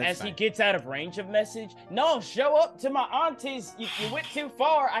this? Yeah, that's As he fine. gets out of range of message, no, show up to my auntie's. You went too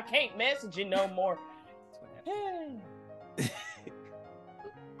far. I can't message you no more.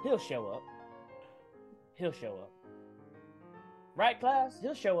 He'll show up. Right, Klaus?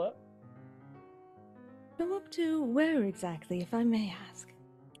 He'll show up. Go up to where exactly, if I may ask?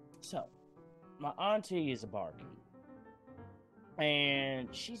 So, my auntie is a barkeep. And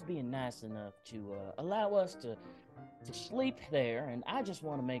she's being nice enough to allow us to sleep there. And I just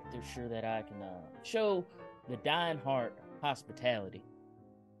want to make sure that I can show the dying heart hospitality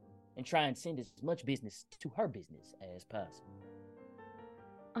and try and send as much business to her business as possible.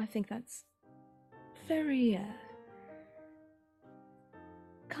 I think that's very,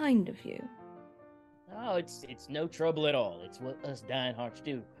 kind of you. Oh, it's no trouble at all. It's what us dying hearts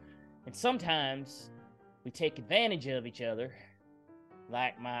do. And sometimes we take advantage of each other,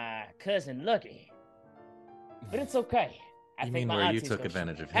 like my cousin Lucky. But it's okay. I You think mean my where you auntie's took gonna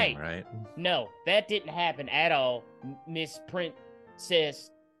advantage show- of him, Hey, right? No, that didn't happen at all, Miss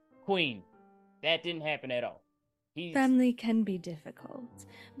Princess Queen. That didn't happen at all. He's Family can be difficult,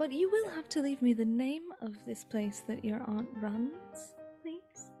 but you will have to leave me the name of this place that your aunt runs,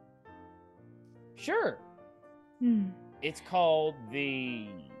 please. Sure. Hmm. It's called the.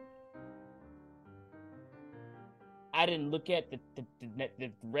 I didn't look at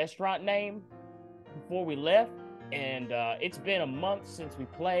the restaurant name before we left, and it's been a month since we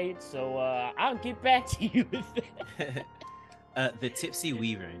played, so I'll get back to you with that. The Tipsy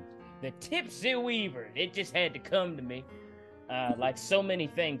Weaver. The Tipsy Weaver. It just had to come to me, like so many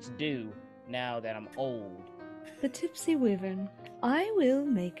things do now that I'm old. The Tipsy Wyvern. I will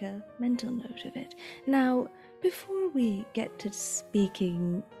make a mental note of it. Now, before we get to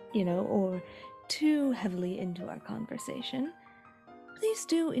speaking, or too heavily into our conversation, please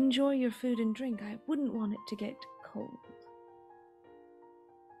do enjoy your food and drink. I wouldn't want it to get cold.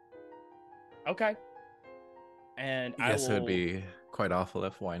 Okay. And I Yes, will. it would be quite awful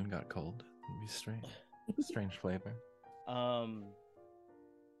if wine got cold. It'd be strange. Strange flavor.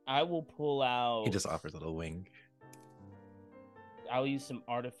 I will pull out. He just offers a little wink. I'll use some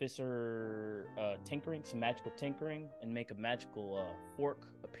artificer tinkering, some magical tinkering, and make a magical fork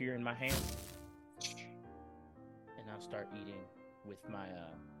appear in my hand. And I'll start eating with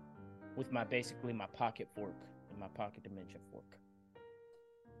my basically my pocket fork and my pocket dimension fork.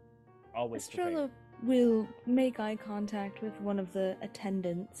 Always Estrella prepared. will make eye contact with one of the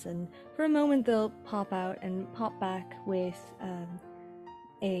attendants, and for a moment they'll pop out and pop back with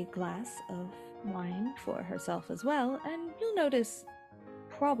a glass of wine for herself as well, and you'll notice,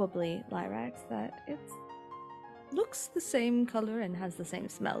 probably, Lyrax, that it looks the same color and has the same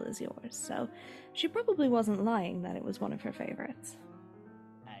smell as yours, so she probably wasn't lying that it was one of her favorites.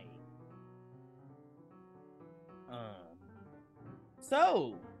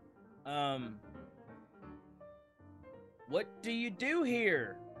 What do you do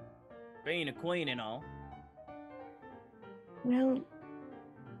here? Being a queen and all. Well,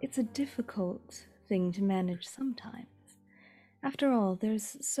 it's a difficult thing to manage sometimes. After all,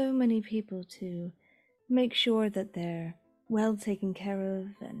 there's so many people to make sure that they're well taken care of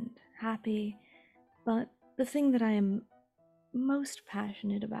and happy, but the thing that I am most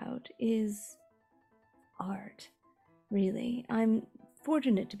passionate about is art, really. I'm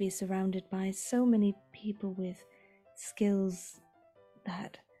fortunate to be surrounded by so many people with skills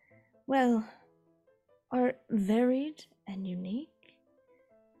that, well, are varied and unique.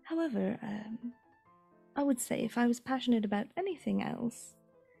 However, I would say if I was passionate about anything else,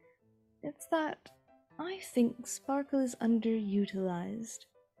 it's that I think Sparkle is underutilized.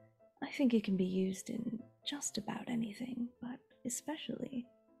 I think it can be used in just about anything, but especially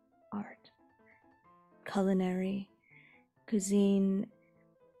art. Culinary, cuisine,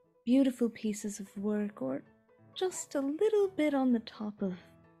 beautiful pieces of work, or just a little bit on the top of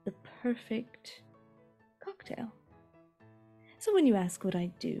the perfect cocktail. So when you ask what I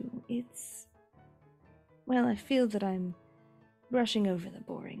do, it's... well, I feel that I'm brushing over the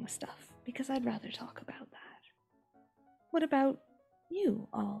boring stuff, because I'd rather talk about that. What about you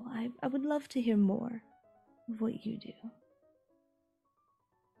all? I would love to hear more of what you do.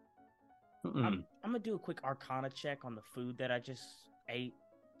 I'm gonna do a quick Arcana check on the food that I just ate,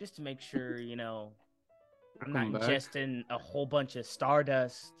 just to make sure, I'm not Welcome back. ingesting a whole bunch of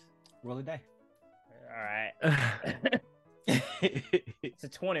stardust. Roll a die. All right. It's a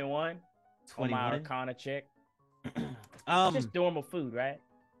 21. 21. On my Arcana check. Um, Just normal food, right?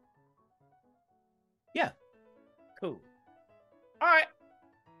 yeah. Cool. All right.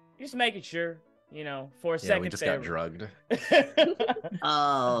 Just making sure, for a Yeah, second we just there. got drugged.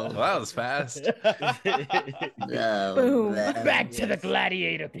 Oh. Well, that was fast. No, Boom. man. Back to the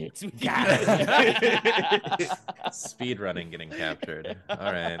gladiator pits. We got it. Speed running getting captured. All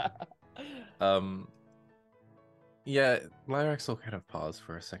right. Yeah, Lyrax will kind of pause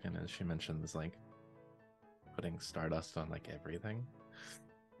for a second as she mentions, like, putting stardust on like everything.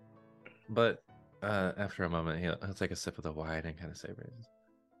 But after a moment, he'll take a sip of the wine and kind of savor it.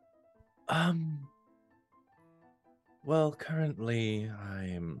 Well, currently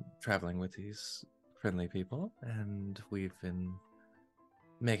I'm traveling with these friendly people, and we've been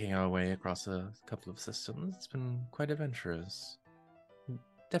making our way across a couple of systems. It's been quite adventurous.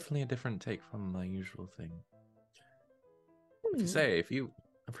 Definitely a different take from my usual thing. If you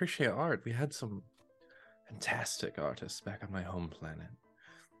appreciate art, we had some fantastic artists back on my home planet.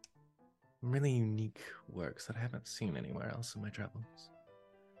 Really unique works that I haven't seen anywhere else in my travels.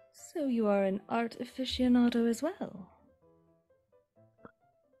 So you are an art aficionado as well?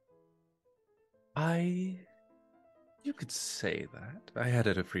 You could say that. I had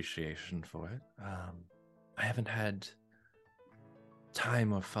an appreciation for it. I haven't had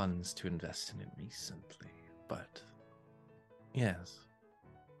time or funds to invest in it recently, but yes.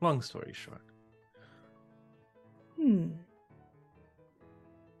 Long story short.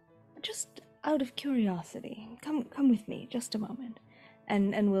 Just out of curiosity, come with me just a moment,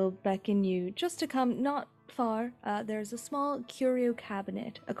 and we'll beckon you just to come not far. There's a small curio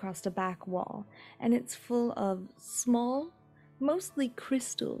cabinet across the back wall, and it's full of small, mostly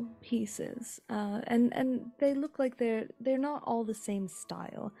crystal pieces, and they look like they're not all the same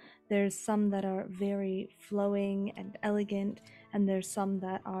style. There's some that are very flowing and elegant, and there's some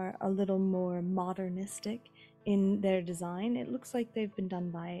that are a little more modernistic in their design. It looks like they've been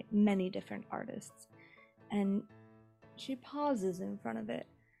done by many different artists. And she pauses in front of it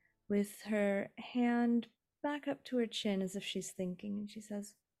with her hand back up to her chin as if she's thinking, and she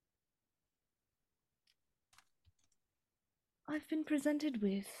says, I've been presented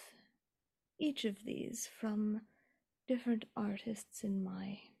with each of these from different artists in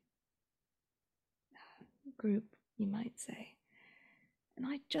my group, you might say. And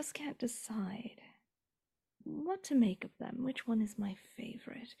I just can't decide what to make of them. Which one is my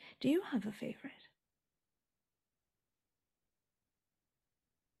favorite? Do you have a favorite?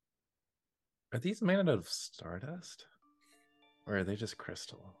 Are these made out of stardust? Or are they just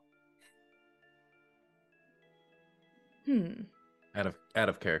crystal? Out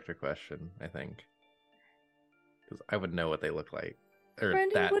of character question, I think. Because I would know what they look like. Or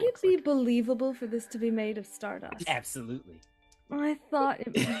Brandon, that would it looks be like. believable for this to be made of stardust? Absolutely. I thought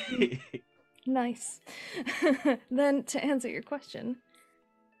it Nice. Then, to answer your question,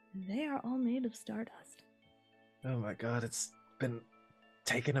 they are all made of stardust. Oh my god, it's been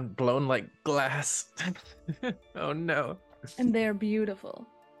taken and blown like glass. Oh no. And they're beautiful.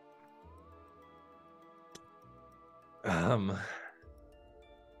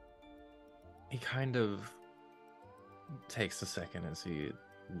 He kind of takes a second as he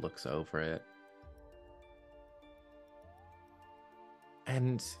looks over it.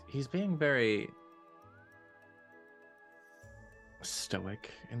 And he's being very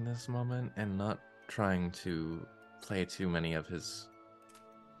stoic in this moment and not trying to play too many of his,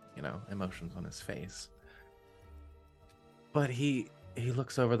 emotions on his face. But he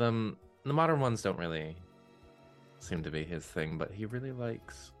looks over them. The modern ones don't really seem to be his thing, but he really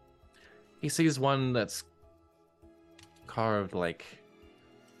likes... He sees one that's carved like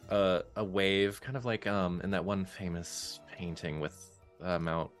a wave, kind of like in that one famous painting with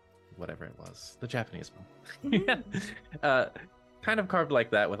Mount whatever it was, the Japanese one. Kind of carved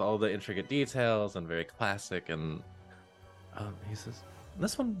like that with all the intricate details and very classic. And he says,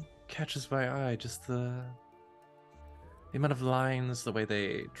 this one catches my eye, just the amount of lines, the way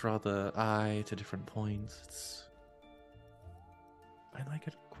they draw the eye to different points. I like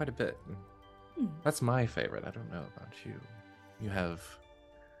it quite a bit. That's my favorite. I don't know about you. You have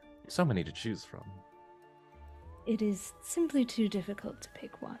so many to choose from. It is simply too difficult to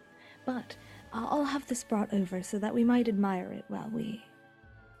pick one, but I'll have this brought over so that we might admire it while we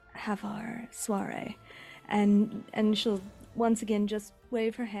have our soiree. And she'll once again just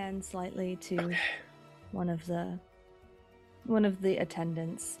wave her hand slightly to one of the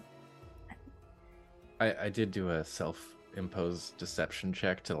attendants. I did do a self-imposed deception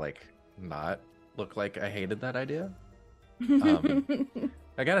check to not look like I hated that idea.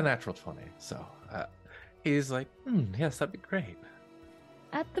 I got a natural 20, so he's like, yes, that'd be great.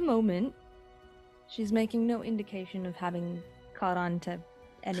 At the moment, she's making no indication of having caught on to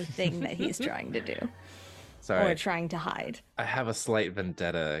anything that he's trying to do. Sorry. Or trying to hide. I have a slight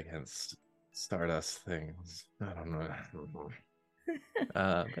vendetta against Stardust things. I don't know.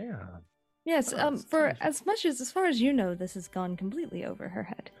 But yeah. Yes, for as far as you know, this has gone completely over her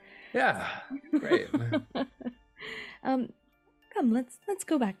head. Yeah, great. Come, let's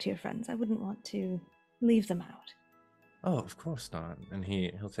go back to your friends. I wouldn't want to leave them out. Oh, of course not. And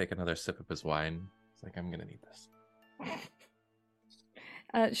he'll take another sip of his wine. It's like, I'm gonna need this.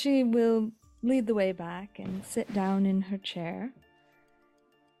 She will lead the way back and sit down in her chair.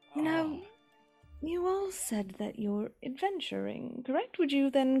 Now, you all said that you're adventuring, correct? Would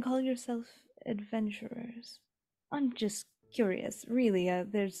you then call yourself adventurers? I'm just curious, really.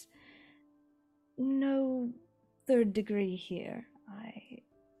 There's no third degree here.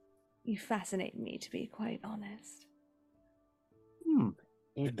 You fascinate me, to be quite honest.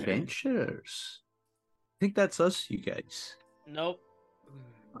 Adventurers. I think that's us, you guys. Nope.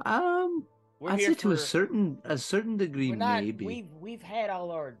 We're I'd here say to for a certain degree, we're not. maybe. We've had all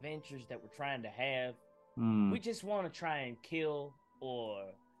our adventures that we're trying to have. We just want to try and kill, or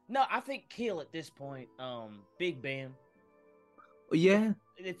no, I think kill at this point. Big Ben. Yeah,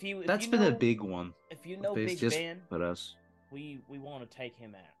 If you that's you been a know, big one. if you know It's Big just Ben, for us. we want to take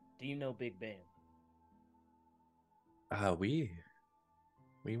him out. Do you know Big Ben?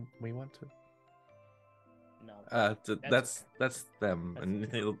 We want to. No. That's them.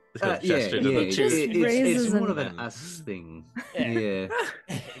 And he'll Yeah, gesture to the He two. just raises it's more an- of an and- us thing. Yeah. Yeah.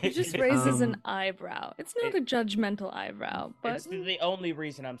 It just raises an Um, eyebrow. It's not a judgmental eyebrow, but It's the only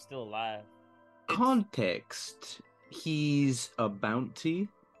reason I'm still alive. Context. He's a bounty.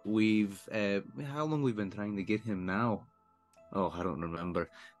 We've how long we've been trying to get him now? Oh, I don't remember.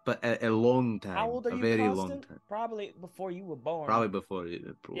 But a long time. How old are a you, very long Constant? time. Probably before you were born. Probably before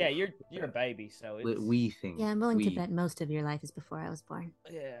Yeah, you're a baby, so it's we think. Yeah, I'm willing to bet most of your life is before I was born.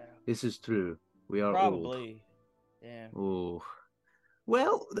 yeah, This is true. We are probably. Yeah. old. Oh.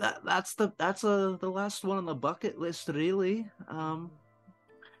 Well, that's the last one on the bucket list, really.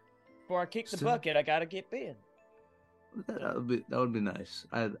 Before I kick the Still- bucket, I gotta get Ben. that would be nice.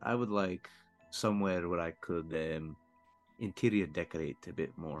 I would like somewhere where I could interior decorate a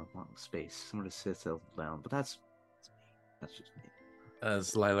bit more space, somewhere to sit down. But that's just me.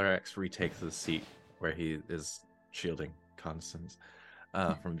 As Lilarex retakes his seat where he is shielding Constance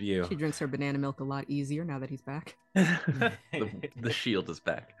from view. She drinks her banana milk a lot easier now that he's back. the shield is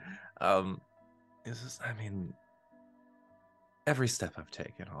back. I mean, every step I've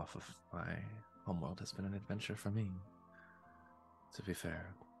taken off of my homeworld has been an adventure for me, to be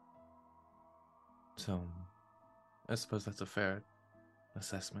fair. So, I suppose that's a fair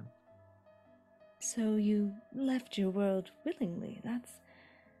assessment. so you left your world willingly.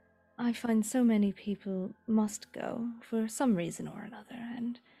 I find so many people must go for some reason or another,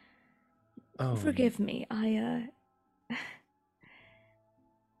 and forgive me, I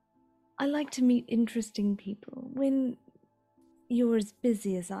like to meet interesting people. When you're as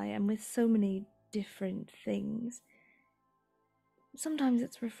busy as I am with so many different things, sometimes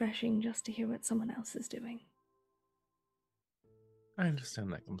it's refreshing just to hear what someone else is doing. I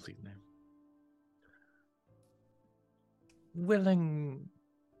understand that completely. Willing.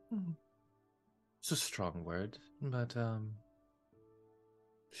 It's a strong word, but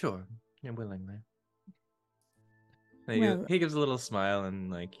sure, yeah, willingly. He gives a little smile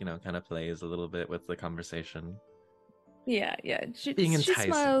and kind of plays a little bit with the conversation. Yeah. Being She enticing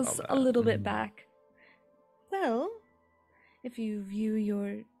and all smiles a that. little bit back. Well, if you view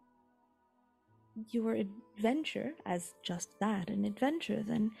your adventure as just that, an adventure,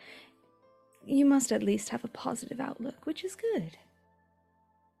 then you must at least have a positive outlook, which is good.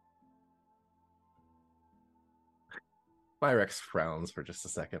 Lyrex frowns for just a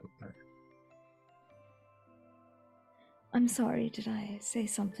second. I'm sorry, did I say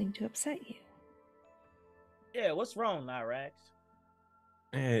something to upset you? Yeah, what's wrong, Lyrax?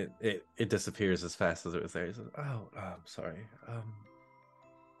 It disappears as fast as it was there. He says, "Oh, I'm sorry.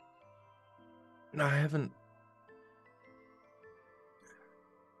 No, I haven't.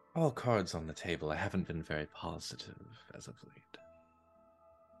 All cards on the table. I haven't been very positive as of late.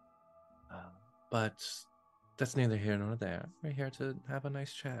 But that's neither here nor there. We're here to have a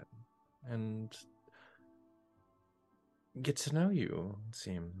nice chat and get to know you, it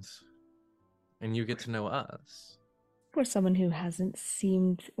seems. And you get to know us." For someone who hasn't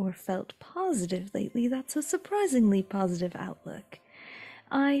seemed or felt positive lately, that's a surprisingly positive outlook.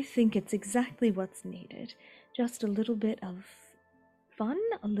 I think it's exactly what's needed. Just a little bit of fun,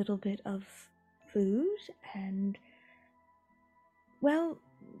 a little bit of food, and, well,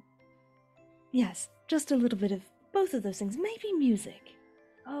 yes, just a little bit of both of those things. Maybe music.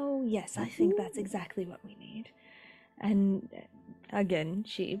 Oh, yes, I think that's exactly what we need. And again,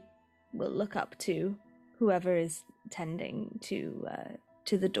 she will look up to whoever is tending to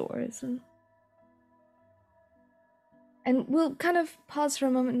the doors, and we'll kind of pause for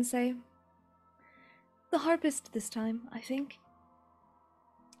a moment and say, the harpist this time, I think.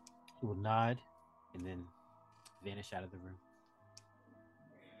 He will nod and then vanish out of the room.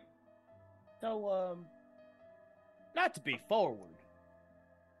 So, not to be forward,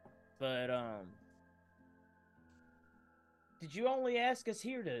 but, did you only ask us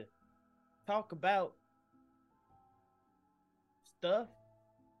here to talk about stuff?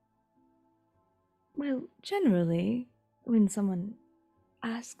 Well, generally, when someone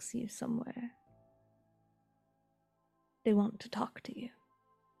asks you somewhere, they want to talk to you.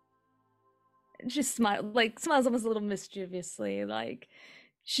 She smiles almost a little mischievously, like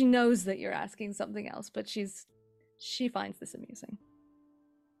she knows that you're asking something else, but she finds this amusing.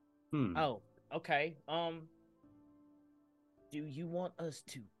 Oh, okay. Do you want us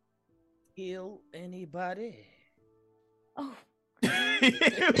to kill anybody? Oh,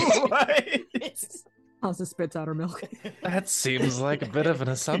 What? Hansa spits out her milk. That seems like a bit of an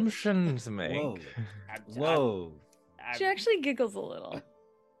assumption to make. Whoa. I- Whoa. she actually giggles a little.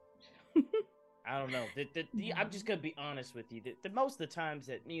 I don't know. I'm just gonna be honest with you. The most of the times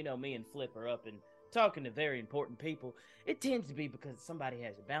that me and Flip are up and talking to very important people, it tends to be because somebody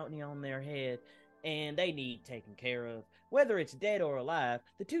has a bounty on their head and they need taken care of. Whether it's dead or alive,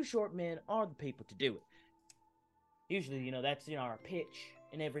 the two short men are the people to do it. Usually, that's our pitch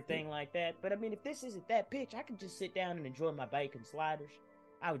and everything like that. But I mean, if this isn't that pitch, I can just sit down and enjoy my bacon sliders.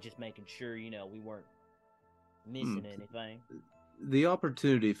 I was just making sure, we weren't missing anything. The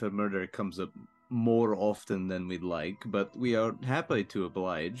opportunity for murder comes up more often than we'd like, but we are happy to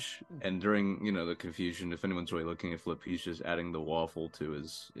oblige. And during, the confusion, if anyone's really looking at Flip, he's just adding the waffle to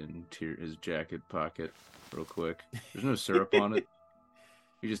his jacket pocket real quick. There's no syrup on it.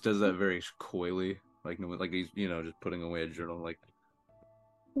 He just does that very coyly, like he's just putting away a journal,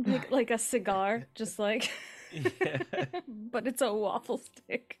 like a cigar, just like. Yeah. But it's a waffle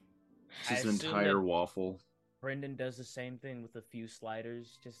stick. just I an assume entire that waffle. Brendan does the same thing with a few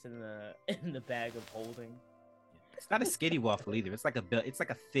sliders, just in the bag of holding. It's not a skinny waffle either. It's like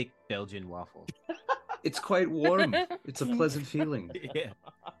a thick Belgian waffle. It's quite warm. It's a pleasant feeling. Yeah.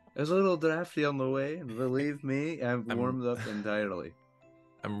 There's a little drafty on the way, and believe me, I've I'm- warmed up entirely.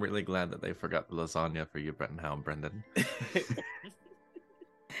 I'm really glad that they forgot the lasagna for you, Brendan.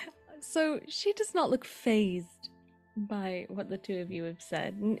 So she does not look phased by what the two of you have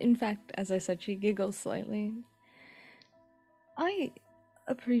said. In fact, as I said, she giggles slightly. I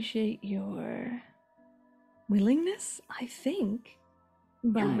appreciate your willingness, I think.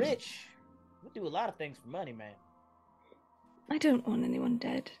 But You're rich. We do a lot of things for money, man. I don't want anyone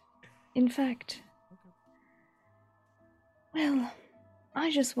dead. In fact, well,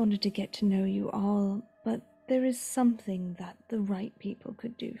 I just wanted to get to know you all, but there is something that the right people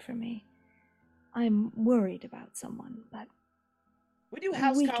could do for me. I'm worried about someone, but We do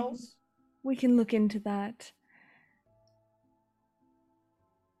house calls. we can look into that.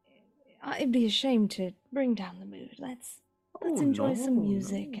 I'd be ashamed to bring down the mood. Let's enjoy some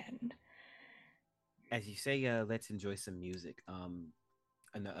music and. As you say, let's enjoy some music.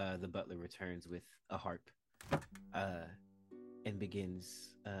 And the butler returns with a harp, and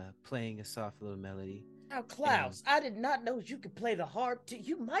begins playing a soft little melody. Now, Klaus, I did not know you could play the harp.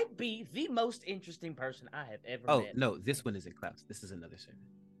 You might be the most interesting person I have ever met. Oh no, this one isn't Klaus. This is another servant.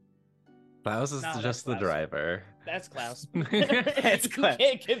 Klaus is No, that's just the Klaus. driver. That's Klaus. That's Klaus. You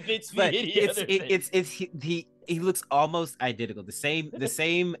can't convince me But any other thing. he looks almost identical. The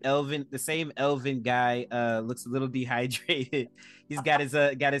same elven guy looks a little dehydrated. He's got his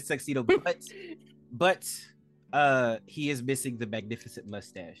tuxedo, but he is missing the magnificent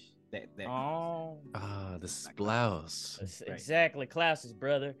mustache. That Oh, This is Blouse. that's Right. exactly Klaus's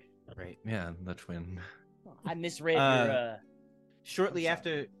brother. right. Yeah, the twin. I misread your. Shortly I'm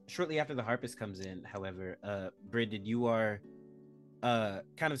after the harpist comes in, however, Brendan, you are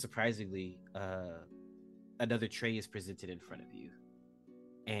kind of surprisingly another tray is presented in front of you.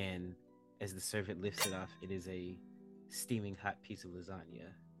 And as the servant lifts it off, it is a steaming hot piece of lasagna.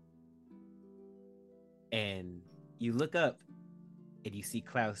 And you look up and you see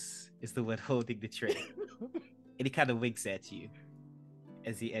Klaus is the one holding the tray. And he kind of winks at you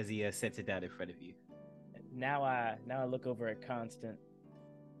as he sets it down in front of you. Now I look over at Constant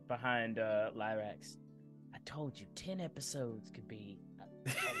behind Lyrax. I told you 10 episodes could be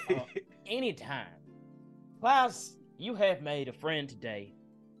any time. Klaus, you have made a friend today.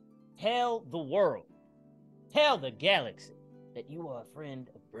 Tell the world, tell the galaxy that you are a friend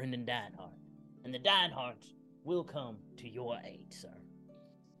of Brendan Dinehart, and the Dineharts will come to your aid, sir.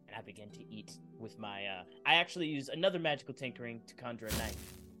 And I begin to eat with my. I actually use another magical tinkering to conjure a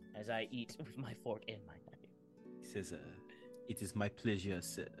knife as I eat with my fork and my knife. He says, "It is my pleasure,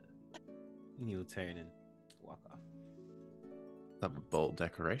 sir." And he will turn and walk off. A bold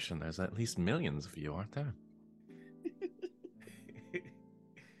decoration. There's at least millions of you, aren't there?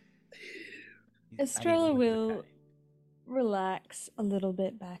 Estrella will relax a little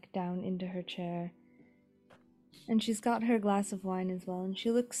bit back down into her chair. And she's got her glass of wine as well, and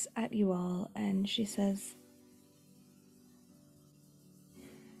she looks at you all and she says,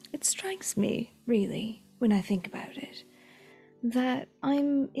 "It strikes me, really, when I think about it, that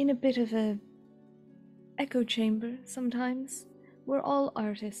I'm in a bit of a echo chamber sometimes. We're all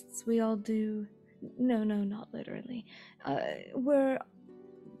artists. We all do. No, not literally.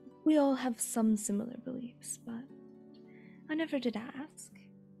 We all have some similar beliefs, but I never did ask.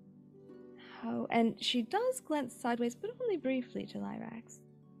 How?" And she does glance sideways, but only briefly, to Lyrax.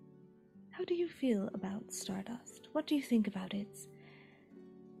 "How do you feel about Stardust? What do you think about its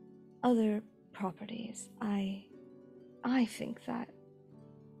other properties? I think that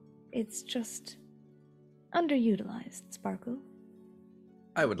it's just underutilized, Sparkle."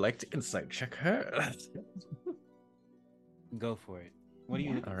 I would like to insight check her. Go for it. What are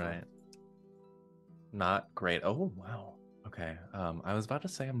you looking All for? right. Not great. Oh wow. Okay. I was about to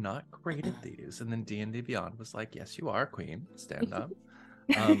say I'm not great at these, and then D&D Beyond was like, "Yes, you are, Queen. Stand up."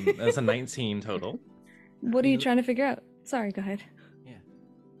 That's a 19 total. What are you trying to figure out? Sorry, go ahead. Yeah.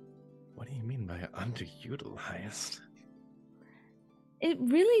 What do you mean by underutilized? It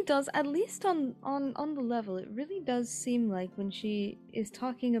really does, at least on the level, it really does seem like when she is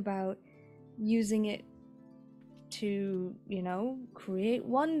talking about using it to, create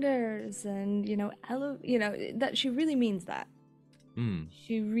wonders and, that she really means that.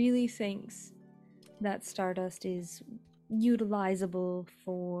 She really thinks that Stardust is utilizable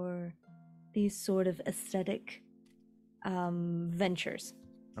for these sort of aesthetic ventures.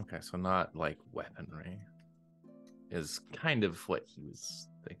 Okay, so not like weaponry is kind of what he was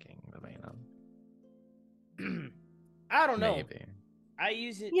thinking the vein of. I don't know. Maybe. I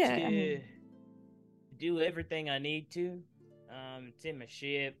use it Yeah, to I mean- do everything I need to. It's in my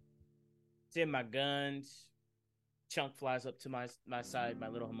ship. It's in my guns. Chunk flies up to my side, my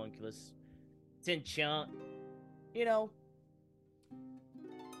little homunculus. It's in Chunk.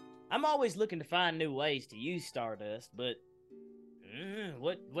 I'm always looking to find new ways to use Stardust, but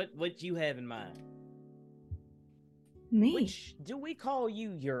what you have in mind? Me? Which do we call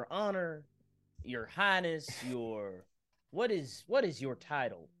you? Your Honor, Your Highness, your what is your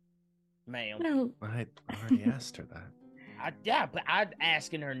title, ma'am? Well, I already asked her that. Yeah, but I'm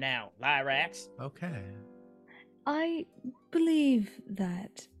asking her now, Lyrax. Okay. I believe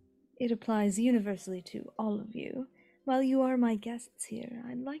that it applies universally to all of you. While you are my guests here,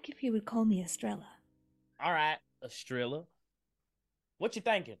 I'd like if you would call me Estrella. All right, Estrella. What you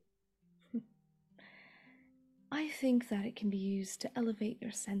thinking? I think that it can be used to elevate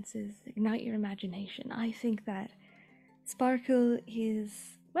your senses, ignite your imagination. I think that Sparkle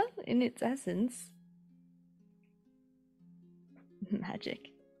is, well, in its essence, magic.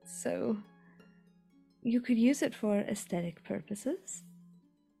 So, you could use it for aesthetic purposes.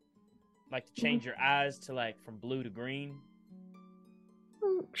 Like to change your eyes to from blue to green?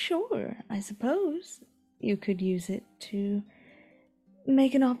 Well, sure, I suppose. You could use it to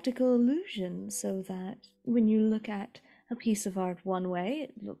make an optical illusion so that when you look at a piece of art one way,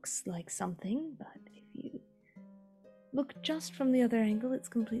 it looks like something, but if you look just from the other angle, it's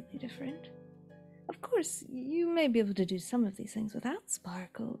completely different. Of course, you may be able to do some of these things without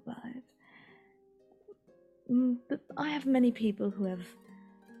Sparkle, but I have many people who have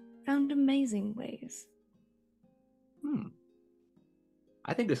found amazing ways.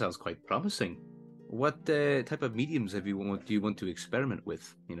 I think this sounds quite promising. What type of mediums do you want to experiment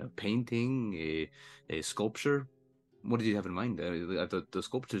with? Painting, a sculpture. What did you have in mind? The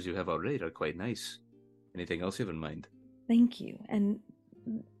sculptures you have already are quite nice. Anything else you have in mind? Thank you. And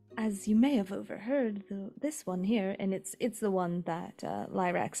as you may have overheard, this one here, and it's the one that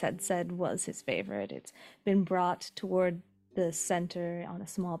Lyrax had said was his favorite. It's been brought toward the center on a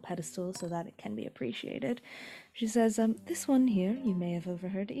small pedestal so that it can be appreciated. She says, this one here, you may have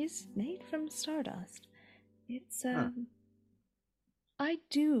overheard, is made from Stardust. It's, I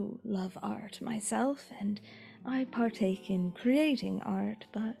do love art myself, and I partake in creating art,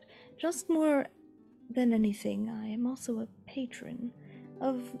 but just more than anything, I am also a patron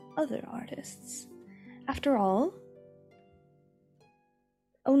of other artists. After all,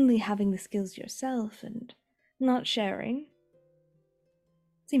 only having the skills yourself and not sharing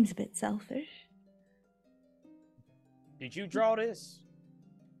seems a bit selfish. Did you draw this?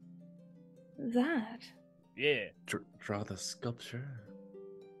 That? Yeah. Draw the sculpture?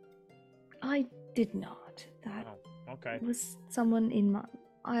 I did not. That okay. was someone in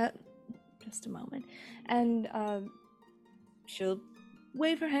my... just a moment. And she'll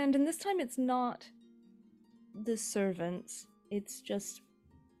wave her hand, and this time it's not the servants. It's just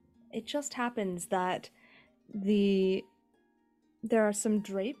it just happens that there are some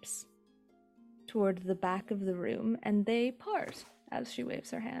drapes toward the back of the room, and they part as she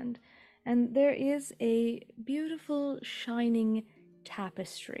waves her hand. And there is a beautiful, shining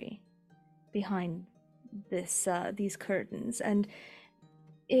tapestry behind these curtains, and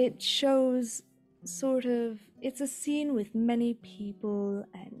it shows it's a scene with many people,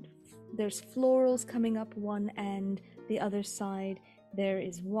 and there's florals coming up one end, the other side there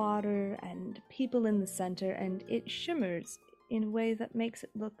is water and people in the center, and it shimmers in a way that makes it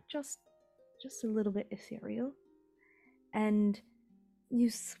look just a little bit ethereal. And you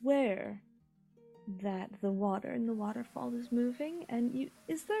swear that the water in the waterfall is moving, and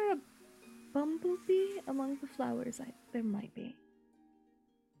is there a bumblebee among the flowers? There might be.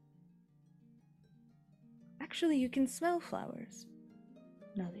 Actually, you can smell flowers,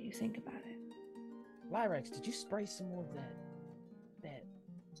 now that you think about it. Lyrax, did you spray some more of that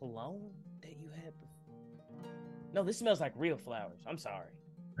cologne that you had before? No, this smells like real flowers. I'm sorry.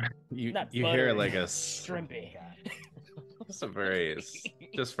 You Not hear butter, like a shrimpy. just a very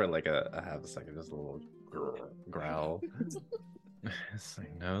just for like a half a second, just a little growl. It's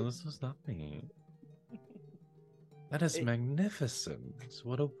like, no, this was not me. That is magnificent.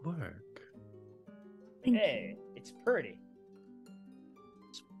 What a work. Hey, it's pretty.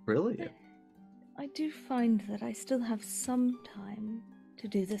 It's brilliant. I do find that I still have some time to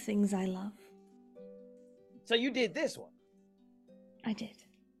do the things I love. So you did this one? I did.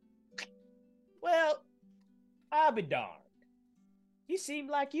 Well, I'll be darned. You seem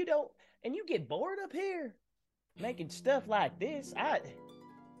like you don't, and you get bored up here making stuff like this.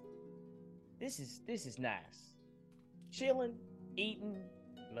 This is nice. Chilling, eating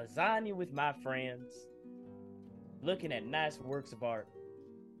lasagna with my friends, looking at nice works of art,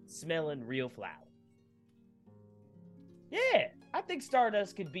 smelling real flowers. Yeah, I think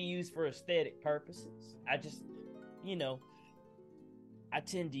Stardust could be used for aesthetic purposes. I just, I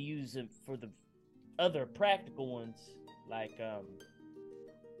tend to use them for the other practical ones, like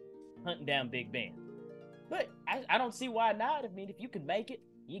hunting down Big Ben. But I don't see why not. I mean, if you can make it,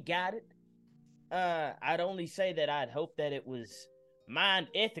 you got it. I'd only say that I'd hope that it was mined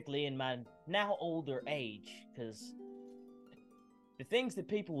ethically in my now older age, because the things that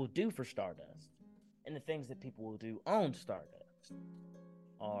people will do for Stardust and the things that people will do on Stardust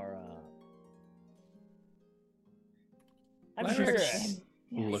are, I'm Lyrax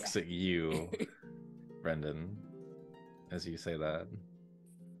sure. looks at you, Brendan, as you say that.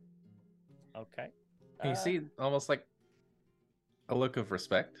 Okay. And you see almost like a look of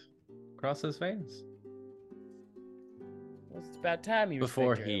respect across his face. Well, it's about time you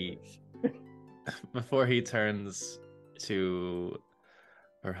before respect your elders. before he turns to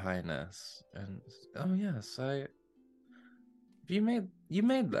Her Highness and, oh yes, you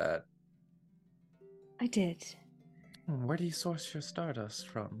made that. I did. Where do you source your stardust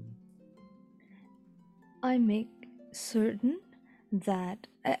from? I make certain that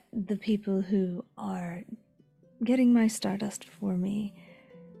the people who are getting my stardust for me,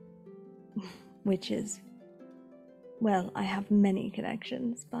 which is, well, I have many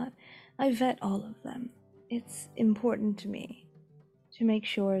connections, but I vet all of them. It's important to me to make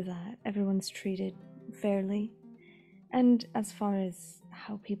sure that everyone's treated fairly. And as far as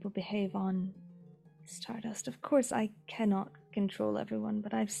how people behave on Stardust, of course I cannot control everyone,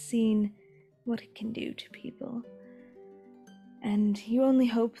 but I've seen what it can do to people. And you only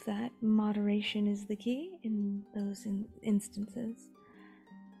hope that moderation is the key in those instances.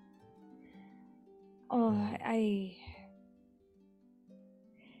 Oh,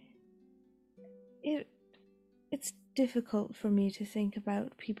 it's difficult for me to think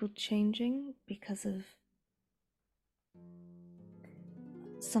about people changing because of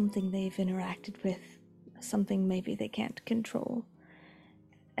something they've interacted with, something maybe they can't control.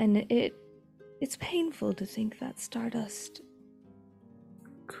 And it's painful to think that Stardust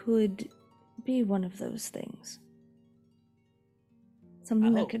could be one of those things.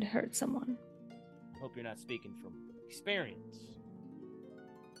 Something that could hurt someone. I hope you're not speaking from experience,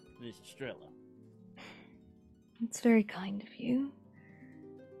 Miss Estrella. It's very kind of you.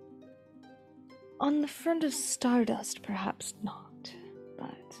 On the front of Stardust, perhaps not,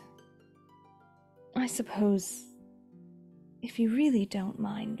 but I suppose if you really don't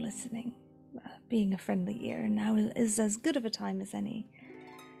mind listening, being a friendly ear, now is as good of a time as any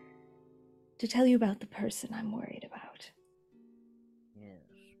to tell you about the person I'm worried about.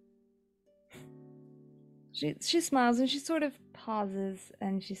 Yes. She smiles and she sort of pauses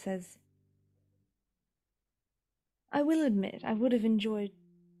and she says, I will admit, I would have enjoyed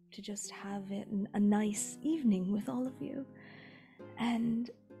to just have a nice evening with all of you.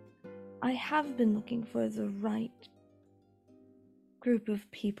 And I have been looking for the right group of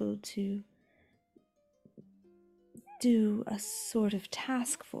people to do a sort of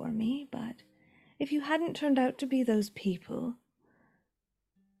task for me, but if you hadn't turned out to be those people,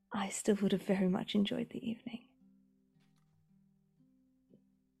 I still would have very much enjoyed the evening.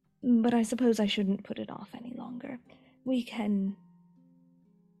 But I suppose I shouldn't put it off any longer. We can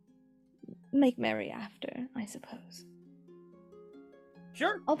make merry after, I suppose.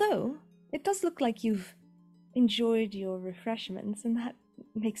 Sure. Although, it does look like you've enjoyed your refreshments, and that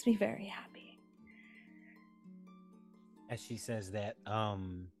makes me very happy. As she says that,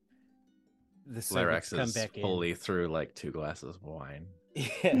 the servants Lyrax come is back in. fully through like 2 glasses of wine.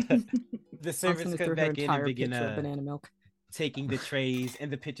 Yeah. The servants Constantly come threw her back in and entire begin pitcher of banana milk. taking the trays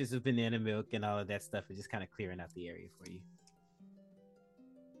and the pitchers of banana milk and all of that stuff and just kind of clearing out the area for you.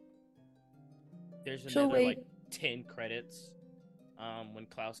 There's So another wait. like 10 credits when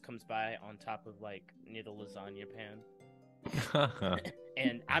Klaus comes by on top of like near the lasagna pan.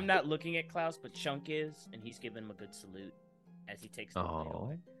 And I'm not looking at Klaus, but Chunk is, and he's giving him a good salute as he takes the plate Oh,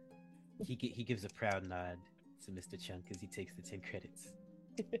 away. He gives a proud nod to Mr. Chunk as he takes the 10 credits.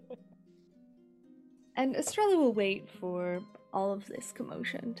 And Estrella will wait for all of this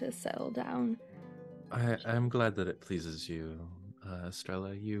commotion to settle down. I'm glad that it pleases you,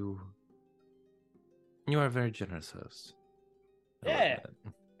 Estrella. You are a very generous host. I love Yeah,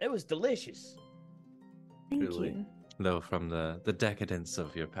 that. it was delicious. Thank Truly. you. Though from the decadence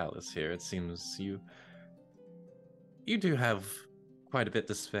of your palace here, it seems you do have quite a bit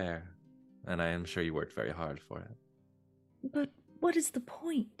to spare, and I am sure you worked very hard for it. But what is the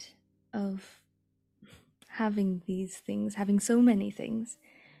point of having these things, having so many things,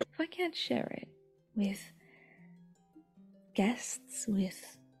 if I can't share it with guests,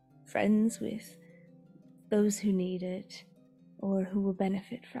 with friends, with those who need it, or who will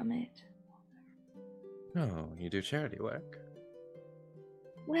benefit from it? Oh, you do charity work?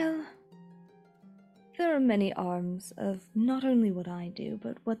 Well, there are many arms of not only what I do,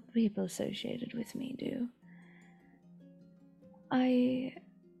 but what the people associated with me do. I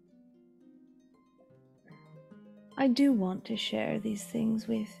do want to share these things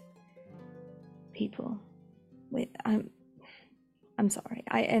with people. I'm sorry.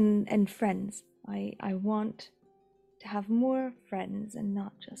 And friends. I want to have more friends and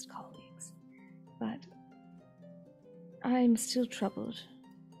not just colleagues. But I'm still troubled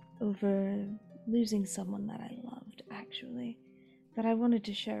over losing someone that I loved, actually, that I wanted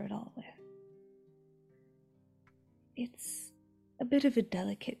to share it all with. It's a bit of a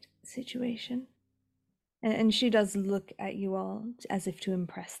delicate situation. And she does look at you all as if to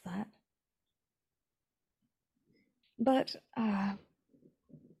impress that. But,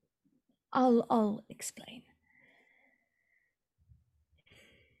 I'll explain.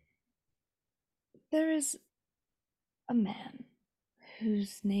 There is a man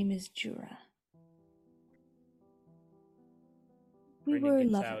whose name is Jura. We Brendan were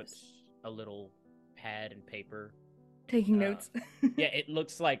gets lovers. out a little pad and paper. Taking notes. Yeah, it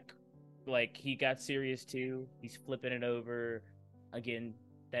looks like he got serious too. He's flipping it over. Again,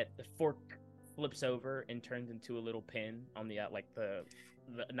 that the fork flips over and turns into a little pen on the the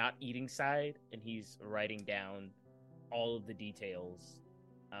not eating side, and he's writing down all of the details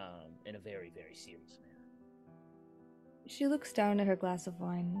in a very, very serious manner. She looks down at her glass of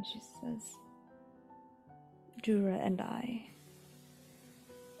wine and she says, Jura and I,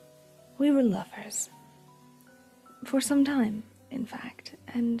 we were lovers. For some time, in fact,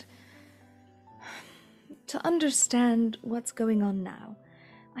 and to understand what's going on now,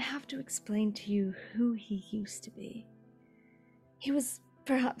 I have to explain to you who he used to be. He was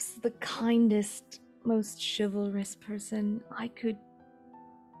perhaps the kindest, most chivalrous person I could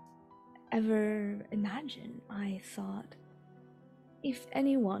ever imagine. I thought if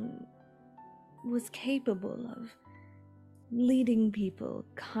anyone was capable of leading people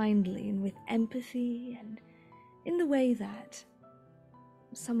kindly and with empathy and in the way that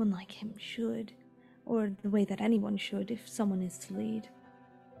someone like him should, or the way that anyone should if someone is to lead,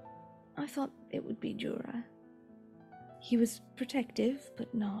 I thought it would be Jura. He was protective,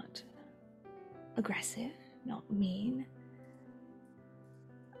 but not aggressive, not mean.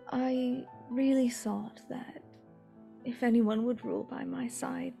 I really thought that if anyone would rule by my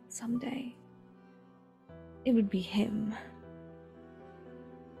side someday, it would be him.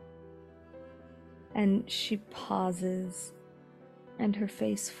 And she pauses, and her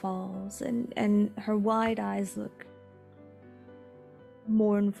face falls, and her wide eyes look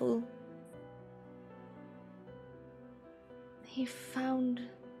mournful. He found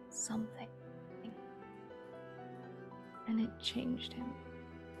something, and it changed him.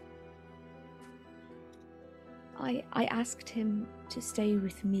 I asked him to stay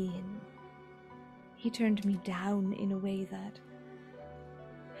with me, and he turned me down in a way that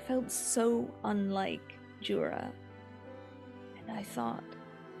felt so unlike Jura. And I thought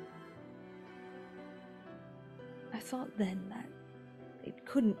then that it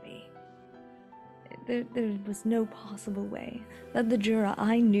couldn't be. There was no possible way that the Jura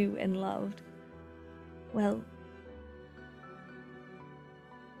I knew and loved, well,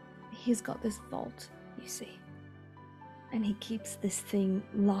 he's got this vault, you see. And he keeps this thing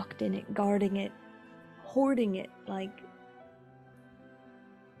locked in it, guarding it, hoarding it like...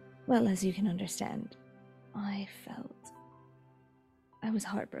 Well, as you can understand, I was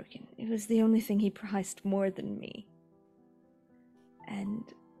heartbroken. It was the only thing he prized more than me. And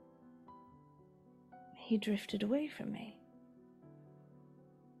he drifted away from me.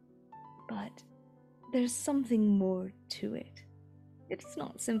 But there's something more to it. It's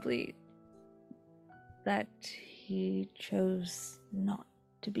not simply that he chose not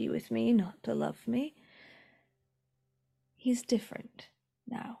to be with me, not to love me. He's different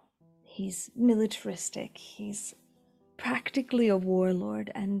now. He's militaristic. He's practically a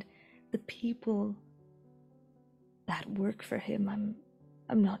warlord, and the people that work for him,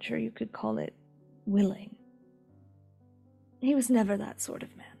 I'm not sure you could call it willing. He was never that sort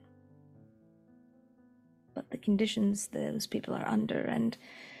of man. But the conditions those people are under and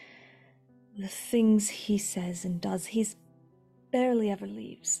the things he says and does, he's barely ever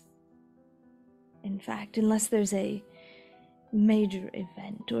leaves. In fact, unless there's a major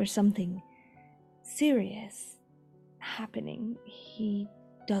event or something serious happening, he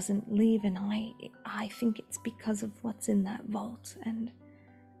doesn't leave, and I think it's because of what's in that vault. And,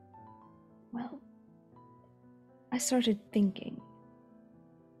 well, I started thinking,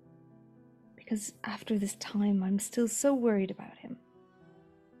 because after this time I'm still so worried about him,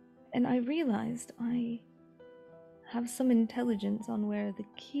 and I realized I have some intelligence on where the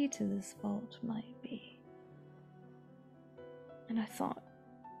key to this vault might be. And I thought,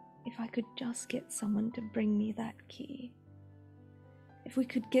 if I could just get someone to bring me that key, if we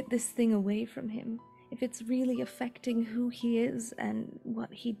could get this thing away from him, if it's really affecting who he is and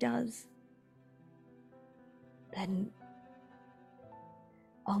what he does, then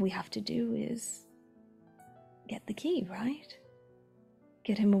all we have to do is get the key, right?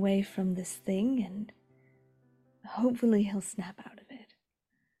 Get him away from this thing, and hopefully he'll snap out of it.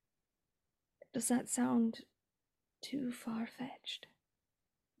 Does that sound too far-fetched?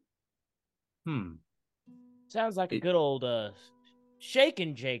 Sounds like a good old shake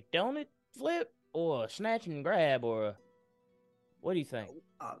and Jake, don't it, Flip? Or snatch and grab, or what do you think?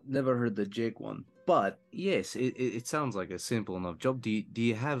 I've never heard the Jake one, but yes, it sounds like a simple enough job. Do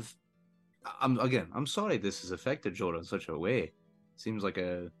you have? I'm sorry this has affected Jordan in such a way. Seems like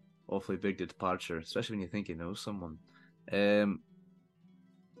a awfully big departure, especially when you think you know someone.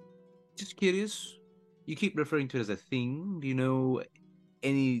 Just curious. You keep referring to it as a thing. Do you know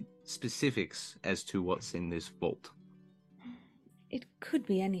any specifics as to what's in this vault? It could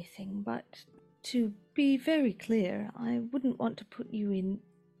be anything, but to be very clear, I wouldn't want to put you in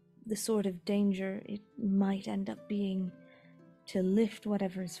the sort of danger it might end up being to lift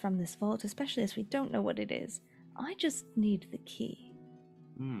whatever is from this vault, especially as we don't know what it is. I just need the key.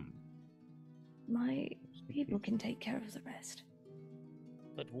 My people can take care of the rest.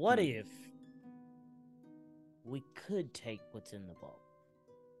 But what if we could take what's in the vault?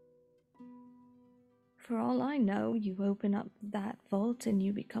 For all I know, you open up that vault and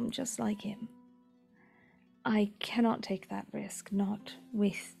you become just like him. I cannot take that risk, not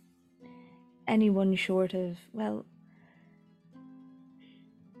with anyone short of, well...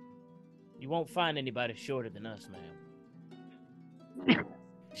 You won't find anybody shorter than us, ma'am.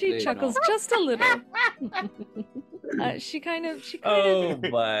 She chuckles just a little. She kind of. Oh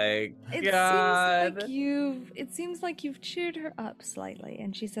my god! It seems like you've cheered her up slightly,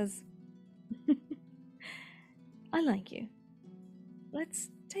 and she says, "I like you. Let's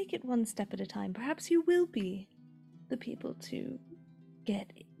take it one step at a time. Perhaps you will be the people to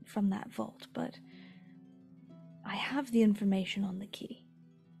get from that vault, but I have the information on the key.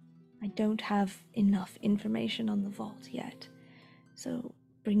 I don't have enough information on the vault yet, so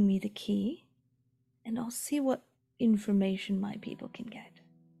bring me the key, and I'll see what information my people can get."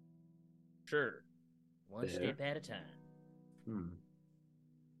 Sure. One step at a time.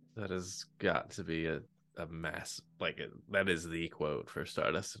 That has got to be a mass, that is the quote for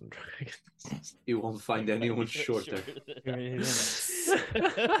Stardust and Dragons. You won't find anyone shorter.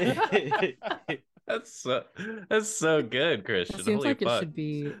 That's so good, Christian. It seems Holy like fuck. it should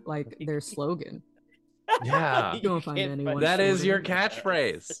be like their slogan. Yeah. You won't find can't anyone That is your shorter.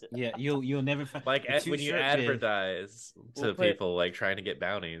 catchphrase. Yeah, you'll never find Like the two when you short men. advertise We'll to put- people like trying to get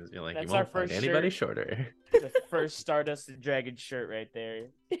bounties, you're like, you That's our won't find first anybody shirt. shorter. The first Stardust and Dragon shirt right there.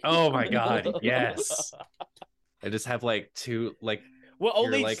 Oh my god, yes. I just have like two like We'll your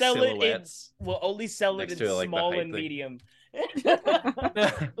only like sell it in. silhouettes. We'll only sell it next in to it, like, the small height and thing. medium.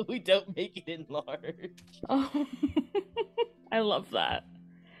 We don't make it in large. Oh, I love that.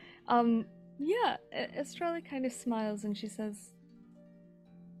 Yeah, Estrella kind of smiles and she says,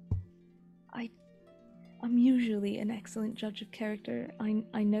 I'm usually an excellent judge of character.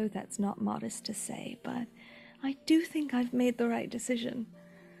 I know that's not modest to say, but I do think I've made the right decision.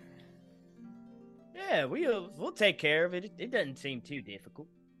 Yeah, we'll take care of it. It doesn't seem too difficult.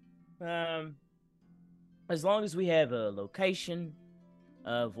 As long as we have a location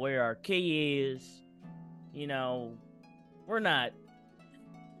of where our key is, you know, we're not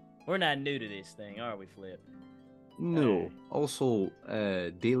new to this thing, are we, Flip? No. Also,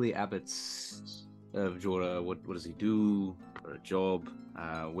 daily habits of Jorah. What does he do for a job?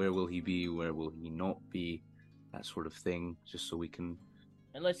 Where will he be? Where will he not be? That sort of thing, just so we can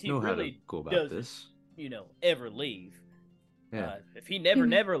Unless he know how to really go about doesn't, this. ever leave. Yeah. If he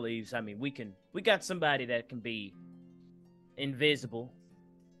never leaves, I mean, we got somebody that can be invisible.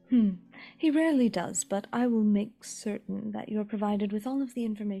 He rarely does, but I will make certain that you're provided with all of the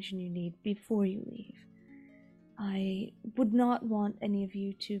information you need before you leave. I would not want any of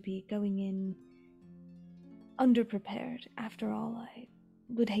you to be going in underprepared. After all, I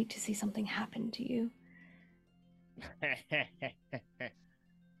would hate to see something happen to you.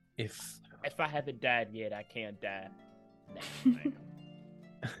 If I haven't died yet, I can't die. Nah,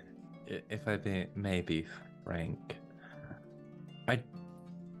 if I may be frank, I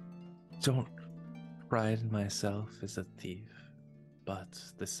don't pride myself as a thief, but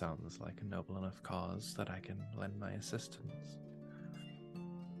this sounds like a noble enough cause that I can lend my assistance.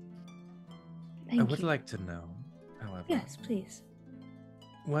 Thank I would you. like to know, however, Yes, please.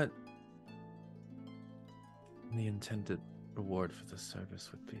 what the intended reward for this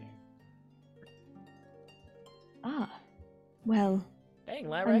service would be. Well, Dang,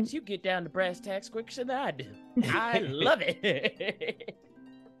 Lyrax, you get down to brass tacks quicker than I do. I love it.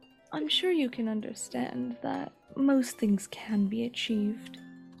 I'm sure you can understand that most things can be achieved,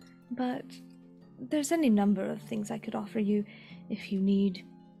 but there's any number of things I could offer you if you need.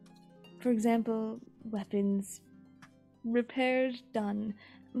 For example, weapons. Repaired, done.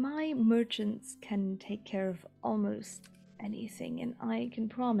 My merchants can take care of almost anything, and I can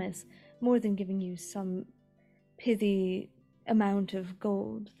promise more than giving you some pithy amount of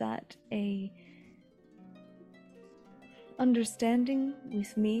gold that a understanding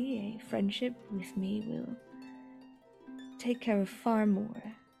with me, a friendship with me will take care of far more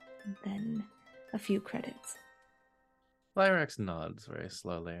than a few credits. Lyrax nods very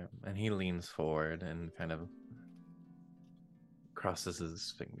slowly, and he leans forward and kind of crosses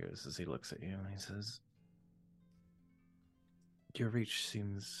his fingers as he looks at you, and he says, your reach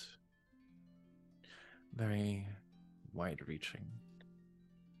seems very wide-reaching.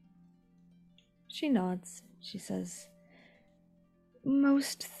 She nods. She says,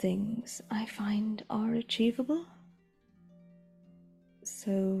 most things I find are achievable.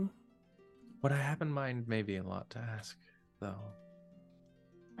 So... What I have in mind may be a lot to ask, though.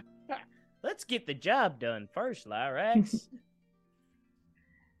 Let's get the job done first, Lyrax.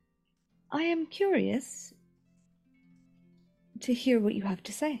 I am curious to hear what you have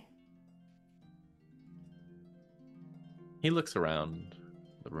to say. He looks around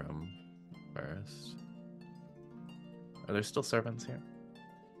the room first. Are there still servants here?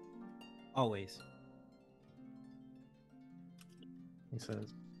 Always. He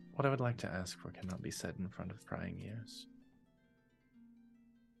says, what I would like to ask for cannot be said in front of prying ears.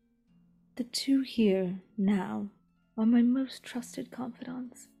 The two here now are my most trusted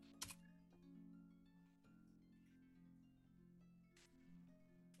confidants.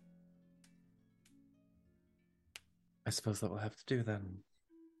 I suppose that will have to do then.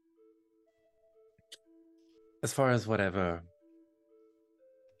 As far as whatever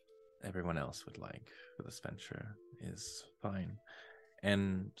everyone else would like for this venture is fine.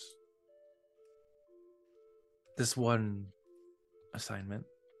 And this one assignment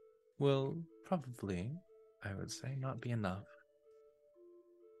will probably, I would say, not be enough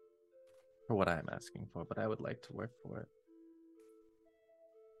for what I'm asking for, but I would like to work for it.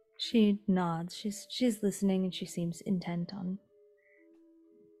 She nods. She's listening and she seems intent on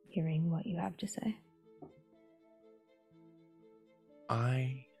hearing what you have to say.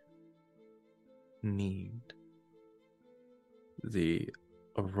 I need the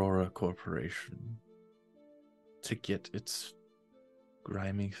Aurora Corporation to get its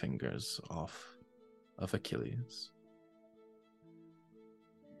grimy fingers off of Achilles.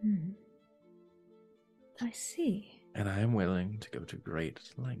 I see. And I am willing to go to great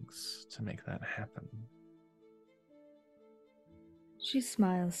lengths to make that happen. She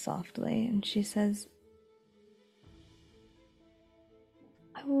smiles softly and she says,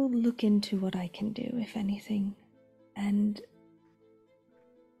 I will look into what I can do, if anything, and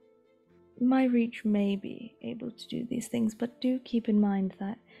my reach may be able to do these things, but do keep in mind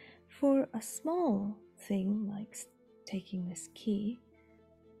that for a small thing like taking this key,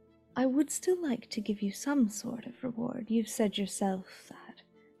 I would still like to give you some sort of reward. You've said yourself that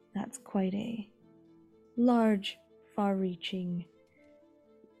that's quite a large, far-reaching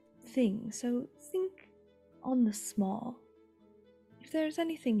thing, so think on the small. If there's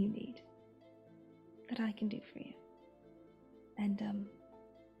anything you need that I can do for you, and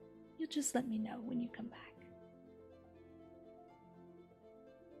you'll just let me know when you come back.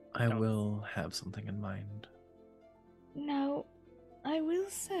 I will have something in mind. Now, I will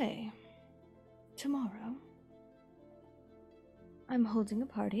say, tomorrow, I'm holding a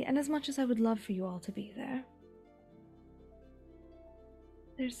party, and as much as I would love for you all to be there,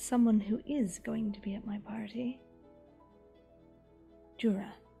 there's someone who is going to be at my party.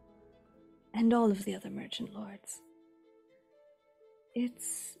 Jura. And all of the other merchant lords.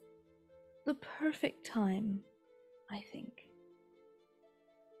 It's the perfect time, I think,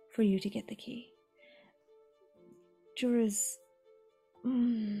 for you to get the key. Jura's,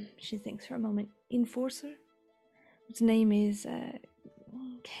 she thinks for a moment, enforcer? His name is,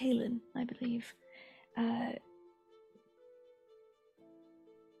 Kalen, I believe.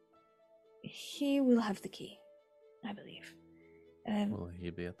 He will have the key, I believe. Will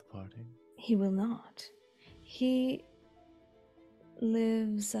he be at the party? He will not. He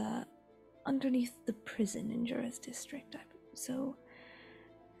lives underneath the prison in Jura's district, so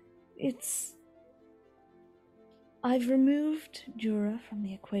it's... I've removed Jura from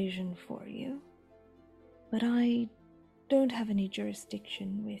the equation for you, but I don't have any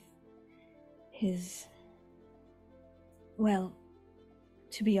jurisdiction with his... Well,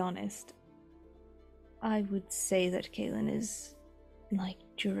 to be honest, I would say that Kalen is like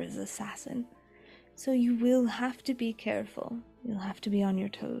Jura's assassin. So you will have to be careful. You'll have to be on your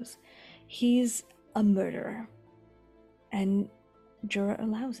toes. He's a murderer. And Jura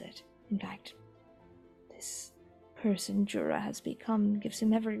allows it. In fact, this person Jura has become gives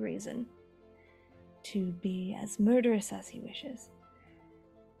him every reason to be as murderous as he wishes.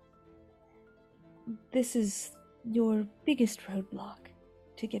 This is your biggest roadblock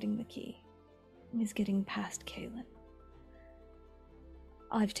to getting the key, is getting past Kalen.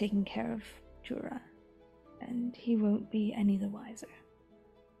 I've taken care of Jura, and he won't be any the wiser.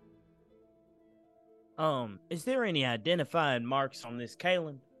 Is there any identifying marks on this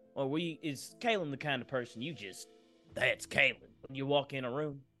Kalen? Or is Kalen the kind of person you just, that's Kalen, when you walk in a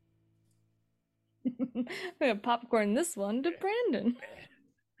room? I'm gonna popcorn this one to Brandon.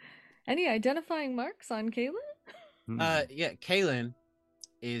 Any identifying marks on Kalen? Yeah, Kalen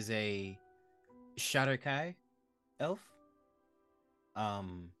is a Shadowkai elf.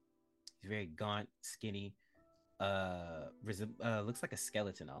 He's very gaunt, skinny. Looks like a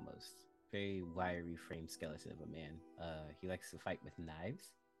skeleton almost. Very wiry framed skeleton of a man. He likes to fight with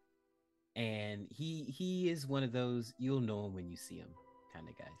knives. And he is one of those you'll know him when you see him kind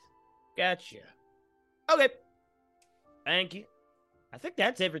of guys. Gotcha. Okay. Thank you. I think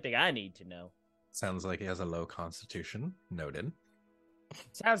that's everything I need to know. Sounds like he has a low constitution. Noted.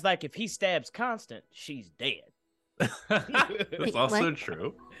 Sounds like if he stabs Constant, she's dead. That's also what?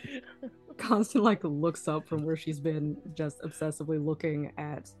 true. Constant looks up from where she's been just obsessively looking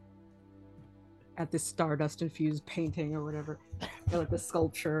at this stardust infused painting or whatever, or the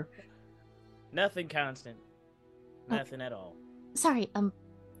sculpture. Nothing, Constant. Nothing at all. Sorry,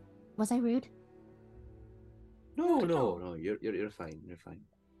 was I rude? No, you're fine. You're fine.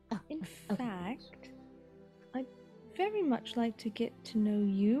 In fact, I'd very much like to get to know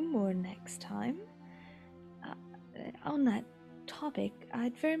you more next time. On that topic,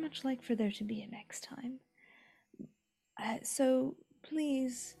 I'd very much like for there to be a next time. So,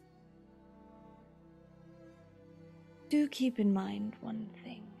 please, do keep in mind one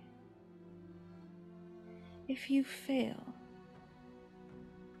thing. If you fail,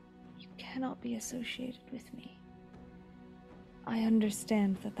 you cannot be associated with me. I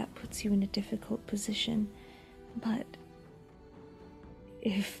understand that puts you in a difficult position, but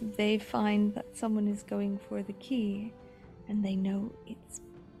if they find that someone is going for the key and they know it's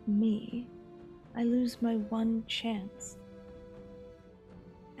me, I lose my one chance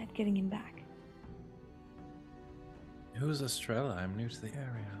at getting him back. Who's Estrella? I'm new to the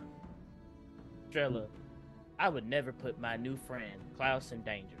area. Estrella, I would never put my new friend Klaus in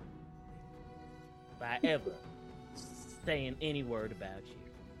danger by ever saying any word about you.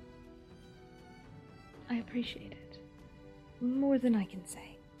 I appreciate it. More than I can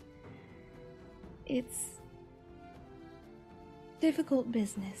say. It's difficult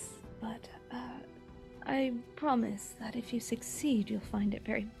business, but I promise that if you succeed, you'll find it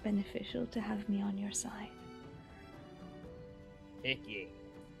very beneficial to have me on your side. Heck yeah.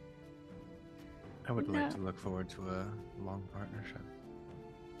 I would No. like to look forward to a long partnership.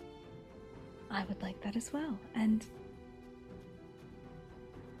 I would like that as well, and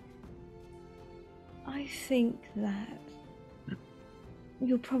I think that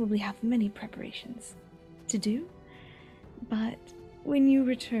you'll probably have many preparations to do, but when you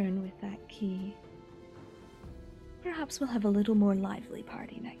return with that key, perhaps we'll have a little more lively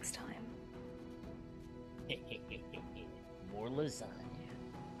party next time. More lasagna.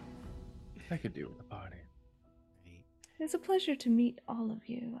 I could do with a party. It's a pleasure to meet all of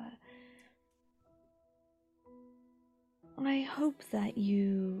you. I hope that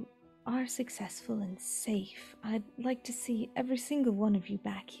you are successful and safe. I'd like to see every single one of you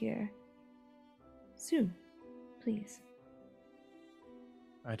back here soon, please.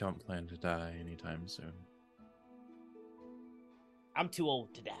 I don't plan to die anytime soon. I'm too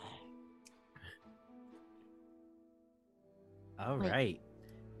old to die. All Wait. right.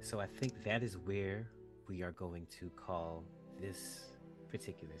 So I think that is where we are going to call this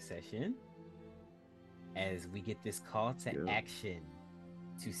particular session, as we get this call to action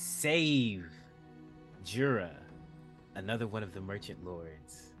to save Jura, another one of the merchant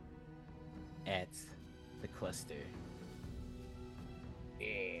lords, at the cluster.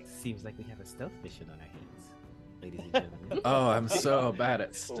 Yeah. Seems like we have a stealth mission on our hands, ladies and gentlemen. Oh, I'm so bad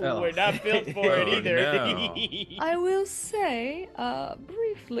at stealth. We're not built for it Oh, either. no. I will say,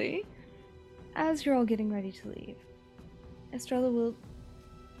 briefly, as you're all getting ready to leave, Estrella will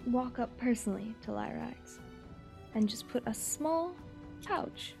walk up personally to Lyrax and just put a small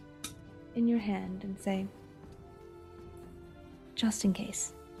pouch in your hand and say, just in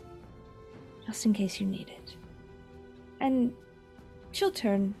case you need it. And she'll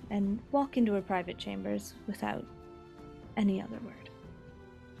turn and walk into her private chambers without any other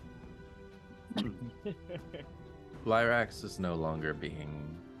word. Lyrax is no longer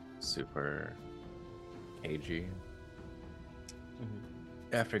being super cagey.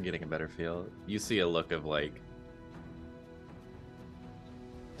 After getting a better feel, you see a look of like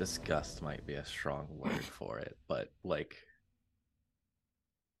disgust might be a strong word for it, but like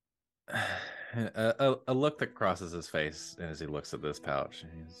a look that crosses his face as he looks at this pouch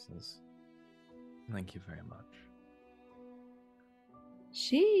and he says, "Thank you very much."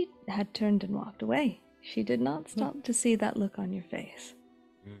 She had turned and walked away. She did not stop to see that look on your face.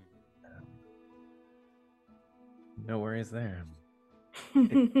 No worries there.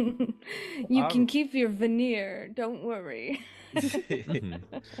 You can keep your veneer, don't worry.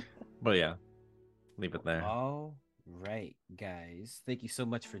 But yeah, leave it there. All right, guys. Thank you so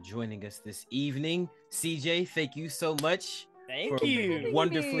much for joining us this evening. CJ, thank you so much Thank for you.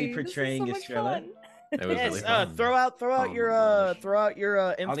 wonderfully This is portraying so much Estrella. fun. It was Yes, really fun. throw out Oh your my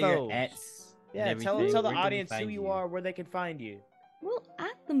gosh. info. All of your ats. Yeah, and tell everything. the Where can we audience who find you are, where they can find you. Well,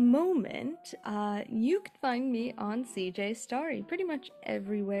 at the moment, you can find me on CJ Starry pretty much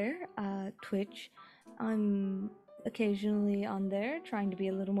everywhere. Twitch, I'm occasionally on there, trying to be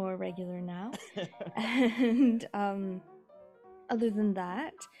a little more regular now. And other than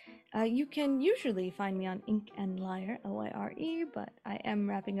that, you can usually find me on Ink and Lyre, Lyre, but I am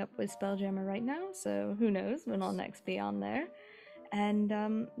wrapping up with Spelljammer right now, so who knows when I'll next be on there. And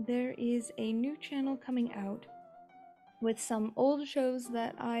there is a new channel coming out with some old shows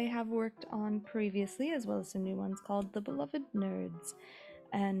that I have worked on previously, as well as some new ones called The Beloved Nerds.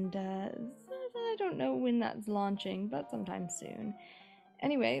 And I don't know when that's launching, but sometime soon.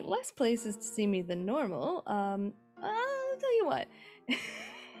 Anyway, less places to see me than normal. I'll tell you what.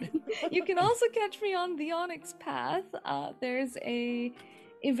 You can also catch me on the Onyx Path. There's a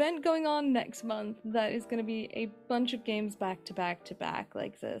event going on next month that is going to be a bunch of games back to back to back,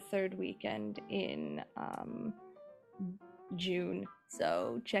 like the third weekend in June.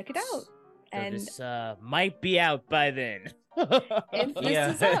 So check it out. So And this might be out by then. if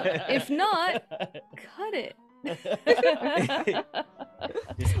this is out, if not, cut it.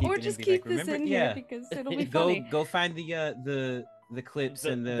 Or just keep this in here because it'll be funny. Go find the clips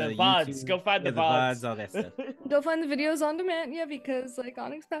and the VODs. YouTube, Go find the VODs. all that stuff. Go find the videos on demand, yeah, because like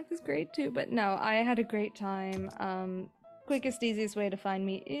Onyx Path is great too. But no, I had a great time. Quickest, easiest way to find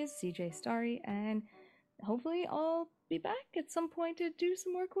me is CJ Starry, and hopefully I'll be back at some point to do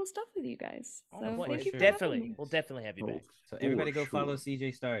some more cool stuff with you guys. So Oh, boy, thank you for definitely. having me. We'll definitely have you back. So everybody go For follow sure.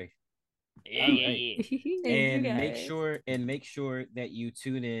 CJ Story. Yeah, All yeah, right. yeah. Thank And you make guys. sure that you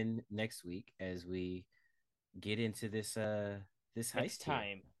tune in next week as we get into this this Next heist here.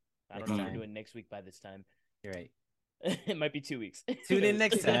 time. I don't Next know if time. we're doing next week by this time. You're right. It might be 2 weeks. Tune in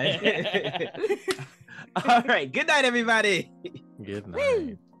next time. All right. Good night, everybody. Good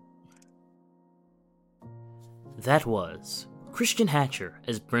night. That was Christian Hatcher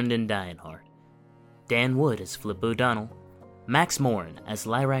as Brendan Dienhart, Dan Wood as Flip O'Donnell, Max Morin as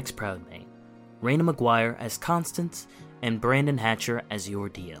Lyrax Proudmane, Raina McGuire as Constance, and Brandon Hatcher as your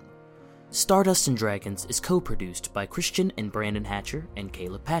DM. Stardust and Dragons is co-produced by Christian and Brandon Hatcher and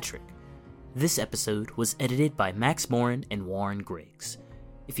Caleb Patrick. This episode was edited by Max Morin and Warren Griggs.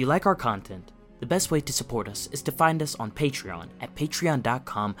 If you like our content, the best way to support us is to find us on Patreon at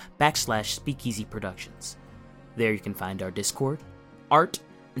patreon.com/speakeasyproductions. There you can find our Discord, art,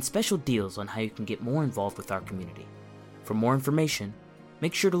 and special deals on how you can get more involved with our community. For more information,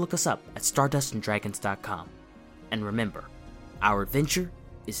 make sure to look us up at stardustanddragons.com. And remember, our adventure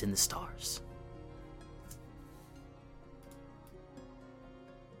is in the stars.